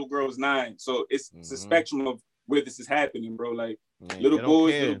 the little girl, was 9. So it's a spectrum of where this is happening, bro. Like, little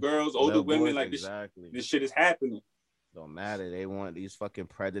boys, little girls, older women, like this shit is happening. Don't matter. They want these fucking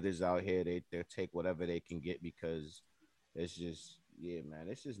predators out here. They'll take whatever they can get, because it's just, yeah, man,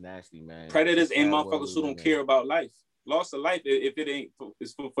 it's just nasty, man. Predators and motherfuckers who don't care about life. Loss of life, if it ain't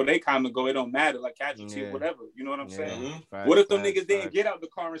it's for their common goal, it don't matter, like casualty or whatever. You know what I'm saying? What if them niggas didn't get out the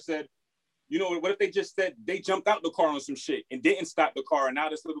car and said, you know, what if they just said they jumped out the car on some shit and didn't stop the car, and now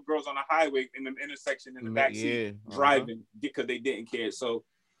this little girl's on the highway in the intersection in the backseat driving because they didn't care. So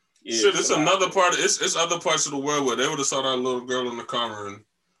shit, it's another part. It's other parts of the world where they would have saw that little girl in the car, and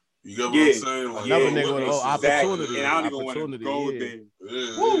you get what I'm saying? Like, another nigga with opportunity, and I don't even want to go there.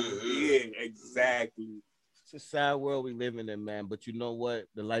 Exactly. It's a sad world we living in, man. But you know what?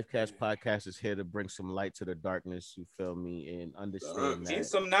 The Lifecast podcast is here to bring some light to the darkness. You feel me? And understand that. And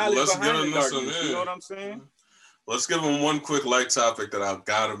some knowledge behind the darkness. You know what I'm saying? Let's give them one quick light topic that I've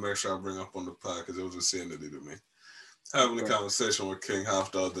got to make sure I bring up on the pod, because it was a sanity to me. Having a conversation with King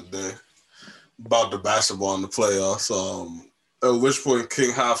Hoff the other day about the basketball in the playoffs. At which point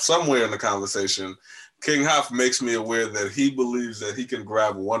King Hoff, somewhere in the conversation, King Hoff makes me aware that he believes that he can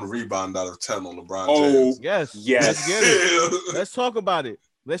grab 1 rebound out of 10 on LeBron James. Yes. Let's get it. Let's talk about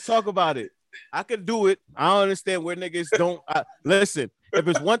it. I could do it. I don't understand where niggas don't listen. If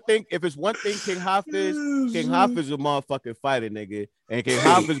it's one thing, King Hoff is a motherfucking fighter, nigga. And King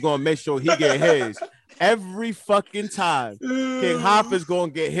Hoff is gonna make sure he get his every fucking time. King Hoff is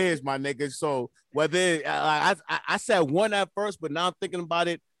gonna get his, my nigga. So whether I said 1 at first, but now I'm thinking about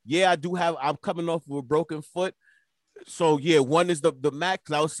it. Yeah, I'm coming off of a broken foot. So yeah, 1 is the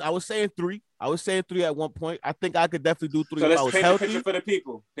max. I was saying 3. I was saying 3 at one point. I think I could definitely do 3 if I was healthy. Picture for the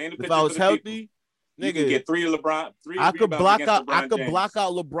people. If I was healthy, nigga, you can get 3 LeBron. 3 I could block out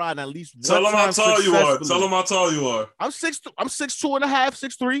LeBron at least one time. Tell him how tall you are. Tell him how tall you are. I'm 6'2.5",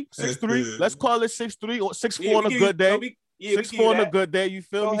 6'3", 6'3". Let's call it 6'3" or 6'4" on a good day. 6'4" on a good day. You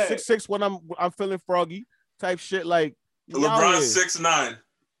feel me? 6'6" when I'm feeling froggy type shit. Like LeBron's 6'9".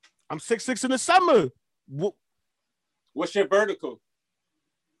 I'm 6'6" in the summer. What's your vertical?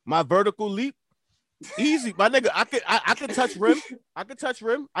 My vertical leap, easy, my nigga. I can touch rim.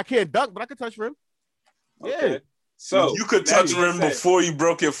 I can't dunk, but I can touch rim. Okay. Yeah. So you could touch rim before you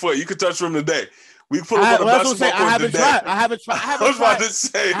broke your foot. You could touch rim today. We put him on the basketball court today. I haven't tried. I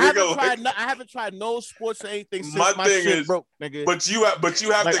haven't tried no sports or anything since my shit broke, nigga. But you have to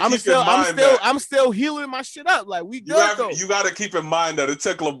keep in mind that I'm still healing my shit up. Like we good though. You got to keep in mind that it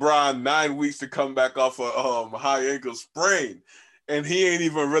took LeBron 9 weeks to come back off a high ankle sprain, and he ain't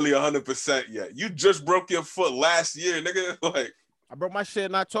even really 100% yet. You just broke your foot last year, nigga. Like I broke my shit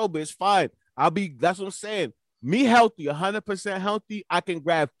in October. It's fine. That's what I'm saying. Me healthy, 100% healthy. I can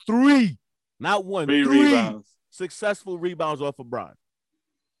grab 3. Not 1, 3 rebounds. Successful rebounds off of Bron.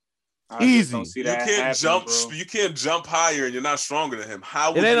 Easy. You can't jump higher, and you're not stronger than him.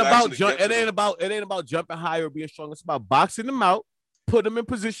 How? It ain't about jumping higher or being strong. It's about boxing him out, put him in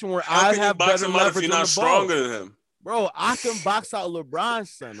position where I have better leverage if you're not stronger than him. Bro, I can box out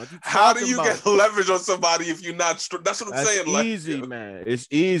LeBron's son. How do you get leverage on somebody if you're not strong? That's what I'm saying. It's easy, man. It's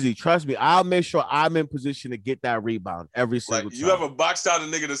easy. Trust me. I'll make sure I'm in position to get that rebound every single time. You ever boxed out a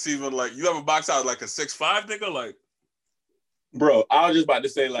nigga that's even like, you ever boxed out like a 6'5" nigga? Like, bro, I was just about to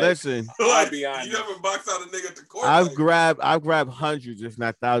say, like, listen, I'll be honest. You ever boxed out a nigga at the court? I've grabbed hundreds, if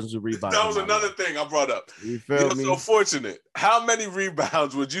not thousands of rebounds. That was another thing I brought up. You feel me? So fortunate. How many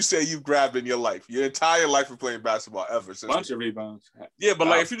rebounds would you say you've grabbed in your life? Your entire life of playing basketball ever? Bunch of rebounds. Yeah, but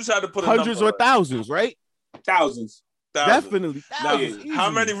like if you just had to put hundreds or thousands, right? Thousands. Definitely thousands. Now, how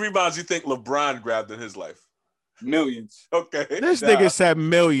many rebounds do you think LeBron grabbed in his life? Millions. Okay. This nigga said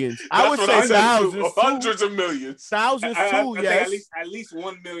millions. I would say thousands. Hundreds of millions. Thousands too, yes. At least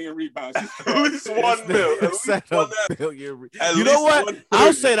 1 million rebounds. At least 1 mil. At least 1 million. You know what?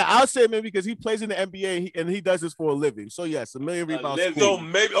 I'll say that. I'll say maybe because he plays in the NBA and he does this for a living. So yes, 1 million rebounds. So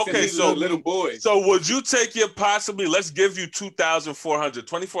maybe so little boy. So would you take your possibly? Let's give you 2,400.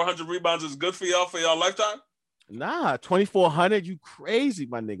 2,400 rebounds is good for y'all lifetime. Nah, 2,400. You crazy,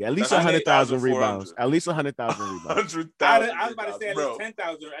 my nigga. At least 100,000 rebounds. At least 100,000 rebounds. 100,000. I was about to say at least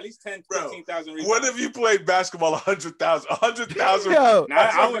 10,000. At least 15,000 rebounds. What if you played basketball 100,000? 100,000. Yo,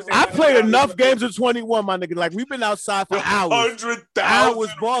 I played enough games of 21, my nigga. Like we've been outside for hours. 100,000. I was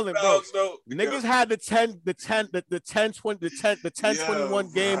balling, bro. Niggas had the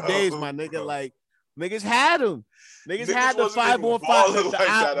 21 game days, my nigga. Like niggas had them. Niggas had the 5-on-5,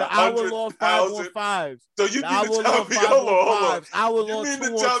 the hour-long 5-on-5s. So you mean to tell me, hold on.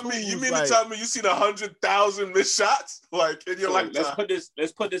 You mean to tell me you seen 100,000 missed shots like in your lifetime?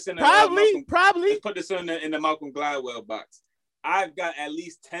 Let's put this in probably. Let's put this in the Malcolm Gladwell box. I've got at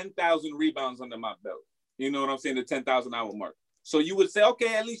least 10,000 rebounds under my belt. You know what I'm saying? The 10,000 hour mark. So you would say,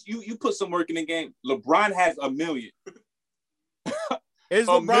 okay, at least you put some work in the game. LeBron has 1 million. Has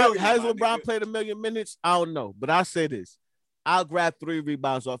LeBron played 1 million minutes? I don't know, but I'll say this. I'll grab 3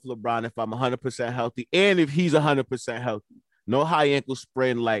 rebounds off LeBron if I'm 100% healthy and if he's 100% healthy. No high ankle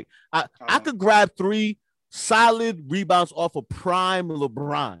sprain. Like I could grab 3 solid rebounds off of prime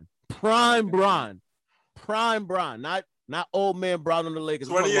LeBron. Prime Bron. Not old man Brown on the Lakers.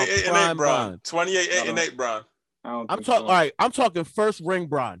 28 and 8 Bron. 28 and 8 Bron. I'm talking. All right, I'm talking first ring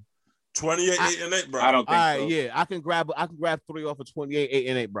Bron. 28, 8, and 8, bro. I don't think so. All right, yeah. I can grab 3 off of 28, 8,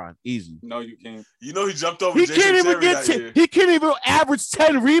 and 8, Bron. Easy. No, you can't. You know he jumped over Jason Terry He can't even average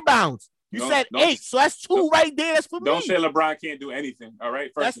 10 rebounds. You said 8, so that's 2 right there. That's for me. Don't say LeBron can't do anything, all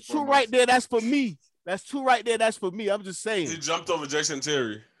right? That's 2 right there. That's for me. That's 2 right there. That's for me. I'm just saying. He jumped over Jason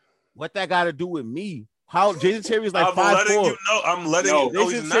Terry. What that got to do with me? How Jason Terry is like 5'4". I'm letting you know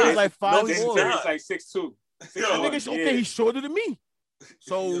he's not. Like 5'4". Jason Terry's like 6'2". Okay, he's shorter than me.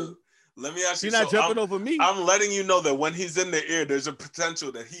 So let me ask you. You're not jumping over me. I'm letting you know that when he's in the air, there's a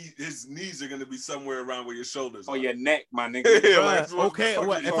potential that his knees are going to be somewhere around where your shoulders are. Your neck, my nigga. Okay,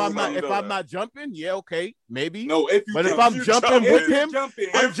 if I'm not jumping, yeah, okay, maybe. No, if I'm jumping with him,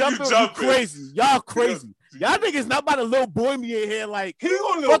 I'm jumping with you crazy. Y'all crazy. Y'all niggas not about to little boy me in here like,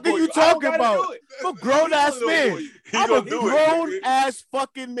 what are you talking about? I'm a grown ass man. I'm a grown ass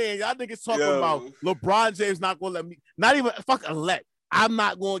fucking man. Y'all niggas talking about LeBron James not gonna let me, not even fucking let. I'm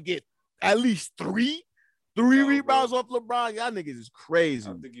not gonna get at least 3 rebounds off LeBron. Y'all niggas is crazy.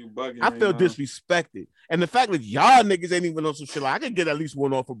 I think you bugging. I feel disrespected. And the fact that y'all niggas ain't even on some shit like I could get at least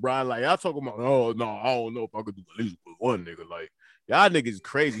 1 off of Brian. Like y'all talking about, oh no, I don't know if I could do at least 1 nigga. Like y'all niggas is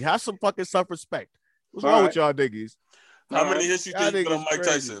crazy. Have some fucking self-respect. What's wrong with y'all niggas? How many hits you think you put on Mike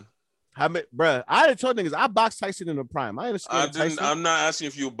Tyson? How many, bruh? I didn't tell niggas I boxed Tyson in the prime. I understand. I'm not asking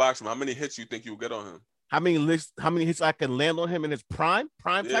if you box him. How many hits you think you'll get on him? How many hits I can land on him in his prime?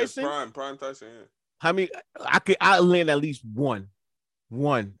 Prime Tyson? Prime Tyson, yeah. How many I land at least one.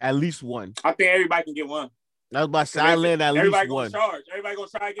 At least one. I think everybody can get 1. I was about to say I land at least 1. Everybody gonna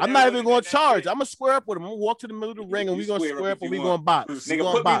try. I'm not even gonna charge. I'm gonna square up with him. I'm gonna walk to the middle of the ring and we gonna square up and we gonna box. Nigga,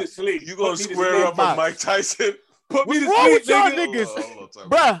 put me to sleep. You gonna square up with Mike Tyson? What's wrong with y'all niggas?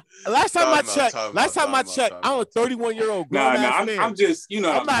 Bruh, last time I checked, I'm a 31-year-old grown ass man. I'm just,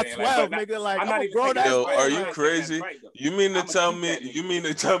 I'm not 12, nigga. Like, I'm a grown ass man. Yo, are you crazy? You mean to tell me? I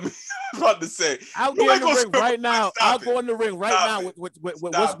was about to say. I'll go in the ring right now. I'll go in the ring right now with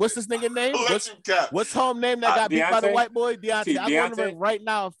what's this nigga name? What's home name that got beat by the white boy? Deontay. I'll go in the ring right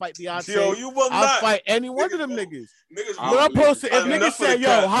now and fight Deontay. Yo, you will not. I'll fight any one of them niggas. When I'm posted, if niggas say,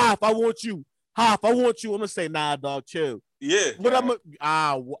 yo, Hoff, I want you. Hoff, I want you. I'm gonna say, nah, dog, chill. Yeah. But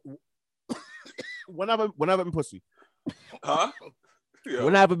when I've been pussy. Huh? Yo.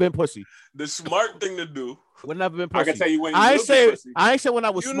 When I've been pussy. The smart thing to do. When I've been pussy. I can tell you when. I ain't say when I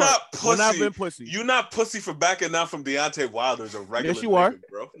was You're smart. Not pussy. When I've been pussy. You're not pussy for backing down from Deontay Wilder's a regular. Yes, you are, nigga,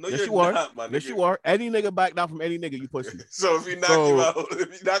 bro. No, yes, you are. Not, my nigga. Yes, you are. Any nigga back down from any nigga, you pussy. So if you knock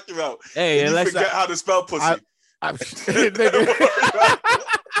you out, hey, you forget how to spell pussy.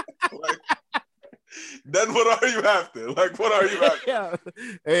 Then what are you after? Like, what are you after? Yeah.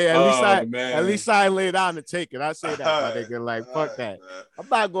 Hey, at least I lay down to take it. I say that, my nigga. Like, fuck that. I'm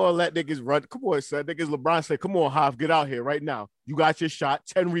not gonna let niggas run. Come on, son. Niggas, LeBron said, come on, Hoff, get out here right now. You got your shot,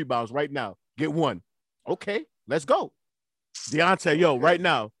 10 rebounds right now. Get 1. Okay, let's go. Deontay, yo, right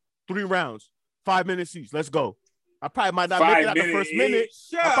now, 3 rounds, 5 minutes each. Let's go. I probably might not make it out the first minute.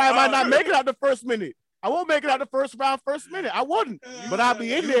 I probably might not make it out the first minute. I won't make it out the first round, first minute. I wouldn't, but I'll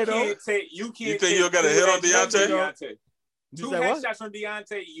be in there though. You think you'll get a hit on Deontay? Two headshots from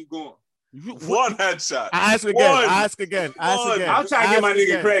Deontay, you going? One headshot. I ask again. I'm trying to get my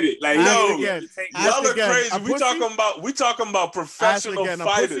nigga credit. Like, yo, y'all are crazy. We talking about professional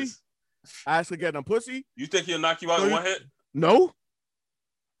fighters. Ask again, I'm pussy. You think he'll knock you out in one hit? No.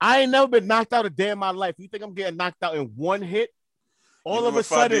 I ain't never been knocked out a day in my life. You think I'm getting knocked out in one hit? All of a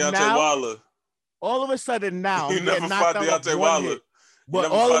sudden now, I'm getting knocked out in one hit. But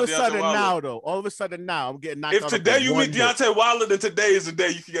all of a sudden now, I'm getting knocked out. If today you meet Deontay Wilder, then today is the day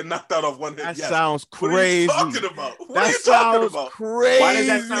you can get knocked out of one hit. That sounds crazy. What are you talking about? What are you talking about? Crazy. Why does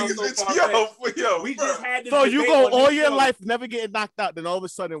that sound so far? Yo, we just had this. So you go all your life never getting knocked out, then all of a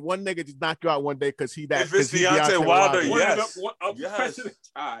sudden one nigga just knock you out one day because he that. If it's Deontay Wilder, yes.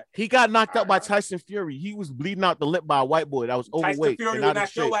 He got knocked out by Tyson Fury. He was bleeding out the lip by a white boy that was overweight. Tyson Fury would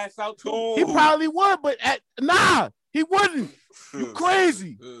knock your ass out too. He probably would, but he wouldn't. You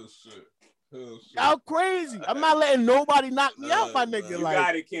crazy. Y'all crazy. I'm not letting nobody knock me out, my nigga. You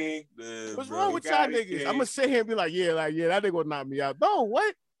got it, King. What's wrong with y'all niggas? King. I'm gonna sit here and be like, yeah, that nigga gonna knock me out. No,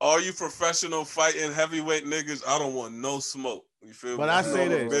 what? All you professional fighting heavyweight niggas, I don't want no smoke. You feel me? But I say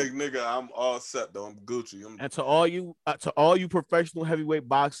this, big nigga, I'm all set though. I'm Gucci. And to all you professional heavyweight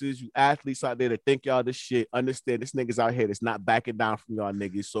boxers, you athletes out there that think y'all this shit, understand this niggas out here that's not backing down from y'all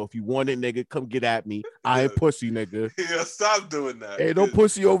niggas. So if you want it, nigga, come get at me. I ain't pussy, nigga. Yeah, stop doing that. Hey, no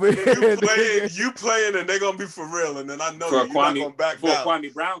pussy over here. You playing, and they gonna be for real, and then I know you're not gonna back down.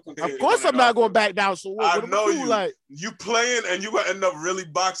 Kwame Brown of course, I'm not gonna back down. So what? I know you. Like you playing, and you gonna end up really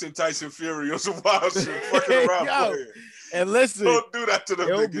boxing Tyson Fury or some wild shit, fucking around playing. And listen, don't do that to the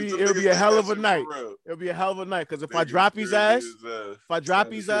niggas. It'll be a hell of a night. It'll be a hell of a night because if I drop his ass, I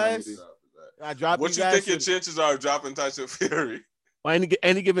drop his ass. What you think your chances are of dropping Tyson Fury? On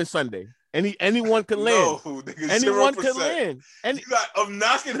any given Sunday, anyone can land. No, nigga, anyone can land. Of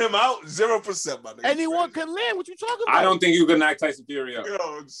knocking him out, 0%, my nigga. Anyone can land. What you talking about? I don't think you can knock Tyson Fury out. Yo,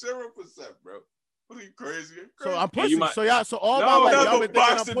 0%, bro. What are you crazy? So I'm pussy. So all my life, y'all been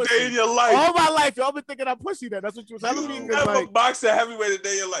thinking I'm pussy. In your life. All my life, y'all been thinking I'm pussy. That's what you were telling me. You never boxed a heavyweight a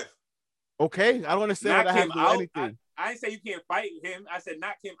day in your life. Okay, I don't understand what I have to do anything. I didn't say you can't fight him. I said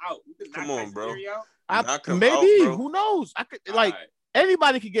knock him out. You can knock Tyson Fury out. Maybe. Who knows? I could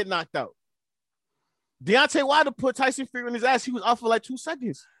anybody could get knocked out. Deontay Wilder put Tyson Fury in his ass. He was out for like 2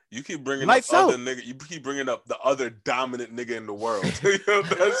 seconds. You keep bringing up other nigga. You keep bringing up the other dominant nigga in the world. You know,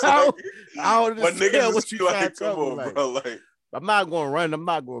 that's I don't niggas what you like, come on, bro. Like, I'm not going to run. I'm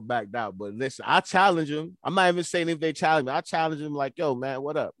not going to back down. But listen, I challenge him. I'm not even saying if they challenge me. I challenge him like, yo, man,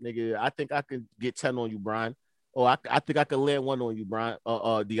 what up, nigga? I think I can get 10 on you, Brian. Or I think I can land 1 on you, Brian.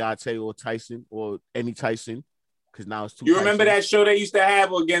 Deontay or Tyson or any Tyson. Because now it's 2. You remember that show they used to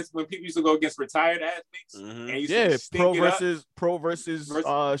have against when people used to go against retired athletes? Mm-hmm. And used to pro versus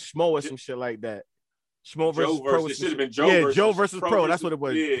Schmo or some shit like that. Schmo versus Pro. It should have been Joe. Joe versus Pro. That's what it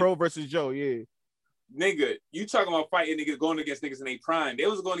was. Yeah. Pro versus Joe. Yeah. Nigga, you talking about fighting niggas going against niggas in their prime? They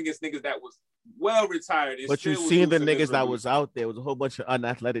was going against niggas that was well retired. But you seen the niggas that was out there. It was a whole bunch of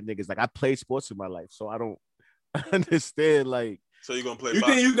unathletic niggas. Like I played sports in my life, so I don't understand. Like, so you gonna play? You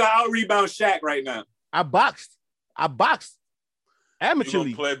think you got out rebound Shaq right now? I boxed amateurly.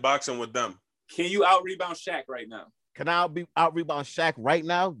 You play boxing with them. Can you out rebound Shaq right now? Can I out rebound Shaq right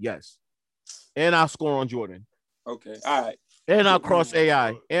now? Yes. And I'll score on Jordan. Okay. All right. And I'll cross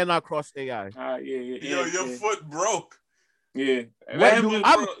AI. All right. Yeah. Yo, your foot broke. Yeah.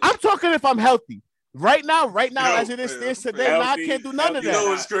 I'm talking if I'm healthy. Right now, as it stands today, I can't do none of that. You know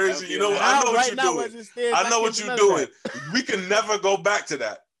what's crazy? You know, I know what you're doing. I know what you're doing. We can never go back to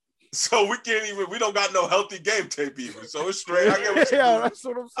that. So we can't even. We don't got no healthy game tape even. So it's straight. I get what you're doing. That's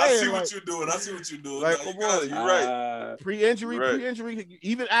what I'm saying. I see what you're doing. Like, come on, you're right. Pre-injury,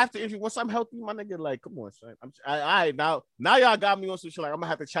 even after injury. Once I'm healthy, my nigga, like, come on, son. Now y'all got me on some shit. Like, I'm gonna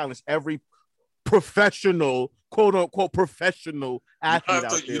have to challenge every professional, quote unquote, professional athlete out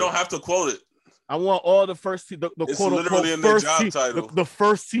there. You don't have to quote it. I want all the first team, the quote unquote first team, the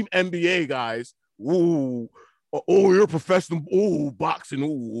first team NBA guys. Ooh. Oh, you're a professional. Oh, boxing.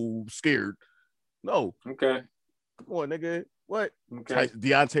 Oh, scared. No. Okay. Come on, nigga. What? Okay.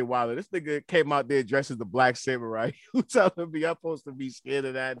 Deontay Wilder. This nigga came out there dressed as the Black Samurai. Who telling me I'm supposed to be scared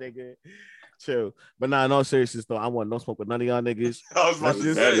of that nigga? Chill. But nah, in all seriousness though, I want no smoke with none of y'all niggas. I was about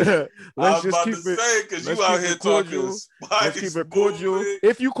to say, because you out here talking. Let's keep it cordial.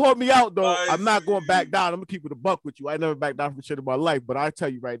 If you call me out though, I'm not going back down. I'm gonna keep it a buck with you. I never back down from shit in my life. But I tell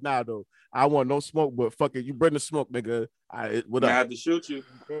you right now though, I want no smoke. But fuck it, you bring the smoke, nigga. What up? I have to shoot you.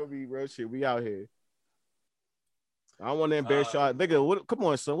 Feel me, real shit. We out here. I don't want to embarrass y'all, nigga. Come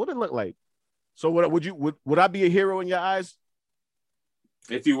on, son. What it look like? So would I be a hero in your eyes?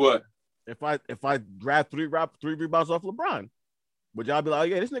 If you what? If I grab three rebounds off LeBron, would y'all be like, oh,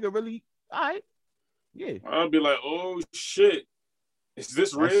 yeah, this nigga really all right? Yeah. I'd be like, oh shit. Is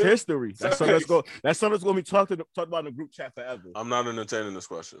this real? That's history. That's something that's gonna be talked about in the group chat forever. I'm not entertaining this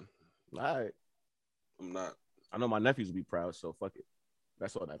question. All right. I'm not. I know my nephews will be proud, so fuck it.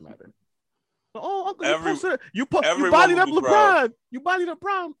 That's all that matters. Oh, Uncle, you bodied up LeBron. Proud. You bodied up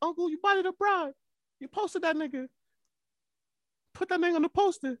Brown, Uncle. You bodied up Brown. You posted that nigga. Put that nigga on the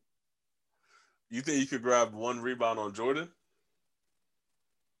poster. You think you could grab one rebound on Jordan?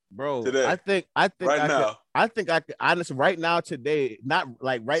 Bro, today. I think right now. I think I could honestly right now today, not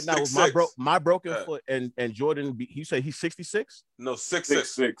like right now with my broken foot and Jordan. You say he's 66? No,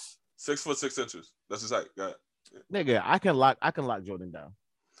 6'6". 6 foot 6 inches. That's his height. Go ahead. Nigga, I can lock Jordan down.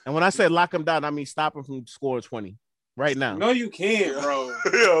 And when I say lock him down, I mean stop him from scoring 20 right now. No, you can't, bro.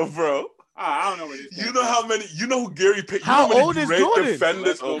 Yo, bro. I don't know what it is. You know how many? You know who Gary Payton? How old is Jordan?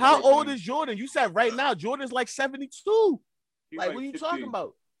 How old is Jordan? You said right now Jordan's like 72. Like what are you 50. talking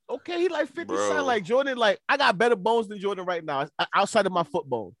about? Okay, he like 50 cent. Like Jordan, like I got better bones than Jordan right now, outside of my foot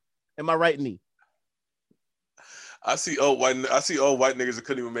bone and my right knee. I see old white niggas that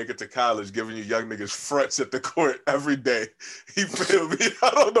couldn't even make it to college giving you young niggas frets at the court every day. You feel me? I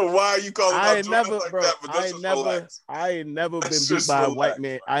don't know why you call it I ain't never been beat by a white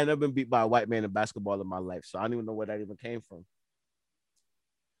man. I ain't never been beat by a white man in basketball in my life, so I don't even know where that even came from.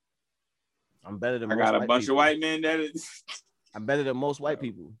 I'm better than. I got a bunch of white men that is. I'm better than most white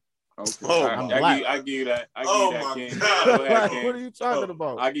people. Okay. Oh, I give you that. I give you that, King. King. What are you talking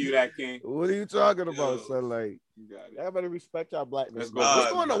about? I give you that, King. What are you talking about, son? Like, y'all better respect y'all blackness.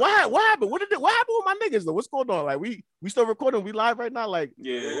 What's going on? What happened? What happened with my niggas though? What's going on? Like, we still recording? We live right now? Like,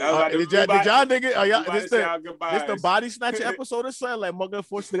 yeah. Did y'all niggas? Are y'all this the body snatcher episode or something? Like, Mugga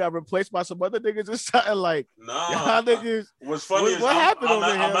unfortunately got replaced by some other niggas or something. Like, y'all niggas. What's funny is what happened over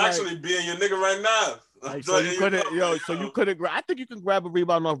here? I'm actually being your nigga right now. Like, so you couldn't. I think you can grab a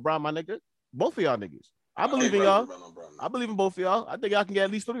rebound off Brown, my nigga. Both of y'all niggas. I believe in y'all. I believe in both of y'all. I think y'all can get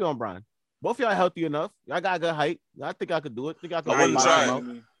at least 3 on Brian. Both of y'all healthy enough. Y'all got a good height. I think I could do it. I wouldn't try it.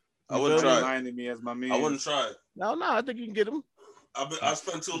 I wouldn't try it. Me as my man. I wouldn't try it. No, I think you can get him. I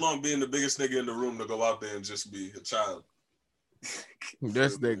spent too long being the biggest nigga in the room to go out there and just be a child.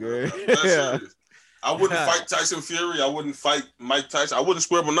 This nigga. Yeah. I wouldn't fight Tyson Fury. I wouldn't fight Mike Tyson. I wouldn't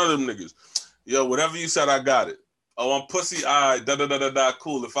square with none of them niggas. Yo, whatever you said, I got it. Oh, I'm pussy. All right,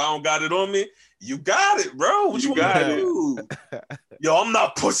 cool. If I don't got it on me, you got it, bro. What you got it. Yo, I'm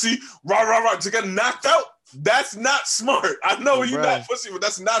not pussy. Rah. To get knocked out, that's not smart. I know you're not pussy, but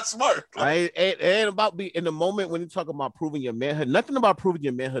that's not smart. It ain't about be in the moment when you talk about proving your manhood. Nothing about proving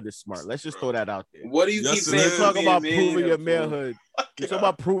your manhood is smart. Let's just throw that out there. What do you keep saying? You talk about proving your manhood. You talk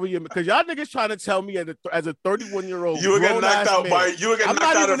about proving your because y'all niggas trying to tell me as a 31-year-old you would get knocked out in front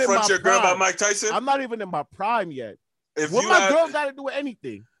of your girl by Mike Tyson. I'm not even in my prime yet. What my girl got to do with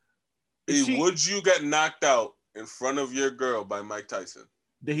anything? Would you get knocked out in front of your girl by Mike Tyson?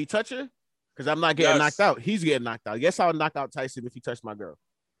 Did he touch her? Because I'm not getting knocked out. He's getting knocked out. Yes, I'll knock out Tyson if he touched my girl.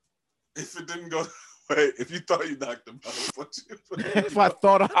 If it didn't go wait, if you thought you knocked him out, if I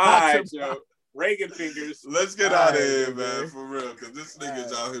thought I knocked him out. Reagan fingers. Let's get out of here, man, for real. Because this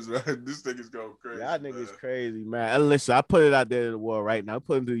nigga's out his right. This nigga's going crazy. Y'all niggas crazy, man. And listen, I put it out there in the world right now. I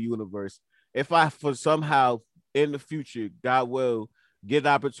put it into the universe. If I for somehow in the future, God will get the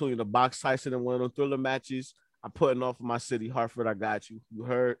opportunity to box Tyson in one of them Thriller matches, I'm putting on for my city, Hartford. I got you. You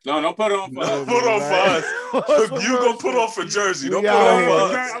heard? No, don't put on for us. Put on for us. You gonna put on for Jersey. Don't put on for us.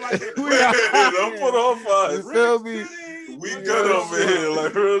 Don't put on for us. You feel me? We good over here,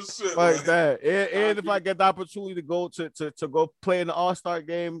 like real shit. Like that. And if I get the opportunity to go to go play in the All-Star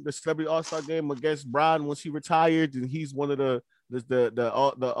game, the Celebrity All-Star game against Brian once he retired, and he's one of the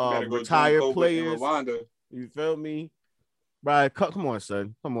retired players. You feel me? Brian, come on,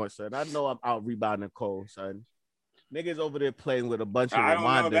 son. I know I'm out rebounding Cole, son. Niggas over there playing with a bunch of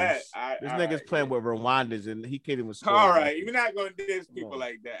Rwandans. This nigga's playing with Rwandans, and he can't even score. All right, you're not gonna diss people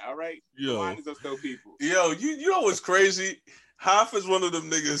like that. All right, Rwandans are still people. Yo, you know what's crazy? Half is one of them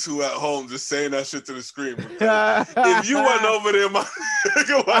niggas who at home just saying that shit to the screen. If you went over there, my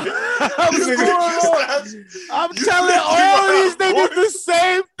nigga, I'm telling all these niggas the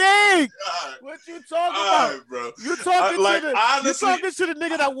same thing. What you talking about, bro? You talking to the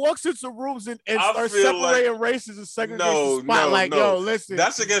nigga that walks into rooms and starts separating races and segregation spot. Yo, listen,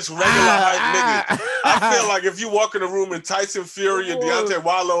 that's against regular hype niggas. I feel like if you walk in a room and Tyson Fury and Deontay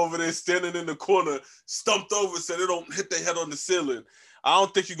Wilder over there standing in the corner, stumped over so they don't hit their head on the ceiling, I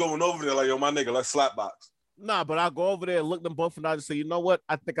don't think you're going over there like, yo, my nigga, let's slap box. Nah, but I'll go over there and look them both in the eye and say, you know what?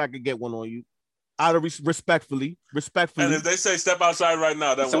 I think I could get one on you. Out of respectfully. And if they say step outside right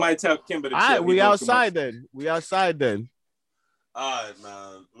now, then somebody tell Kimber to chill. All right, we outside then. All right,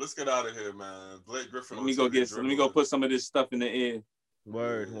 man. Let's get out of here, man. Blake Griffin. Let me go put some of this stuff in the air.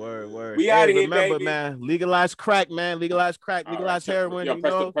 Word. We out of here, remember, baby. man. Legalize crack, man. Legalize heroin.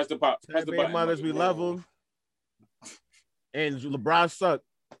 Yo, press the button. Mothers, we love them. And LeBron suck.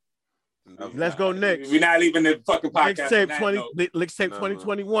 Let's go, Knicks. We're not leaving the fucking podcast. Mixtape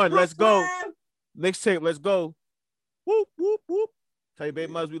 2021. Let's go. Mixtape, let's go. Whoop, whoop, whoop. Tell your baby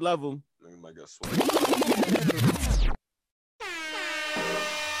mothers we love them.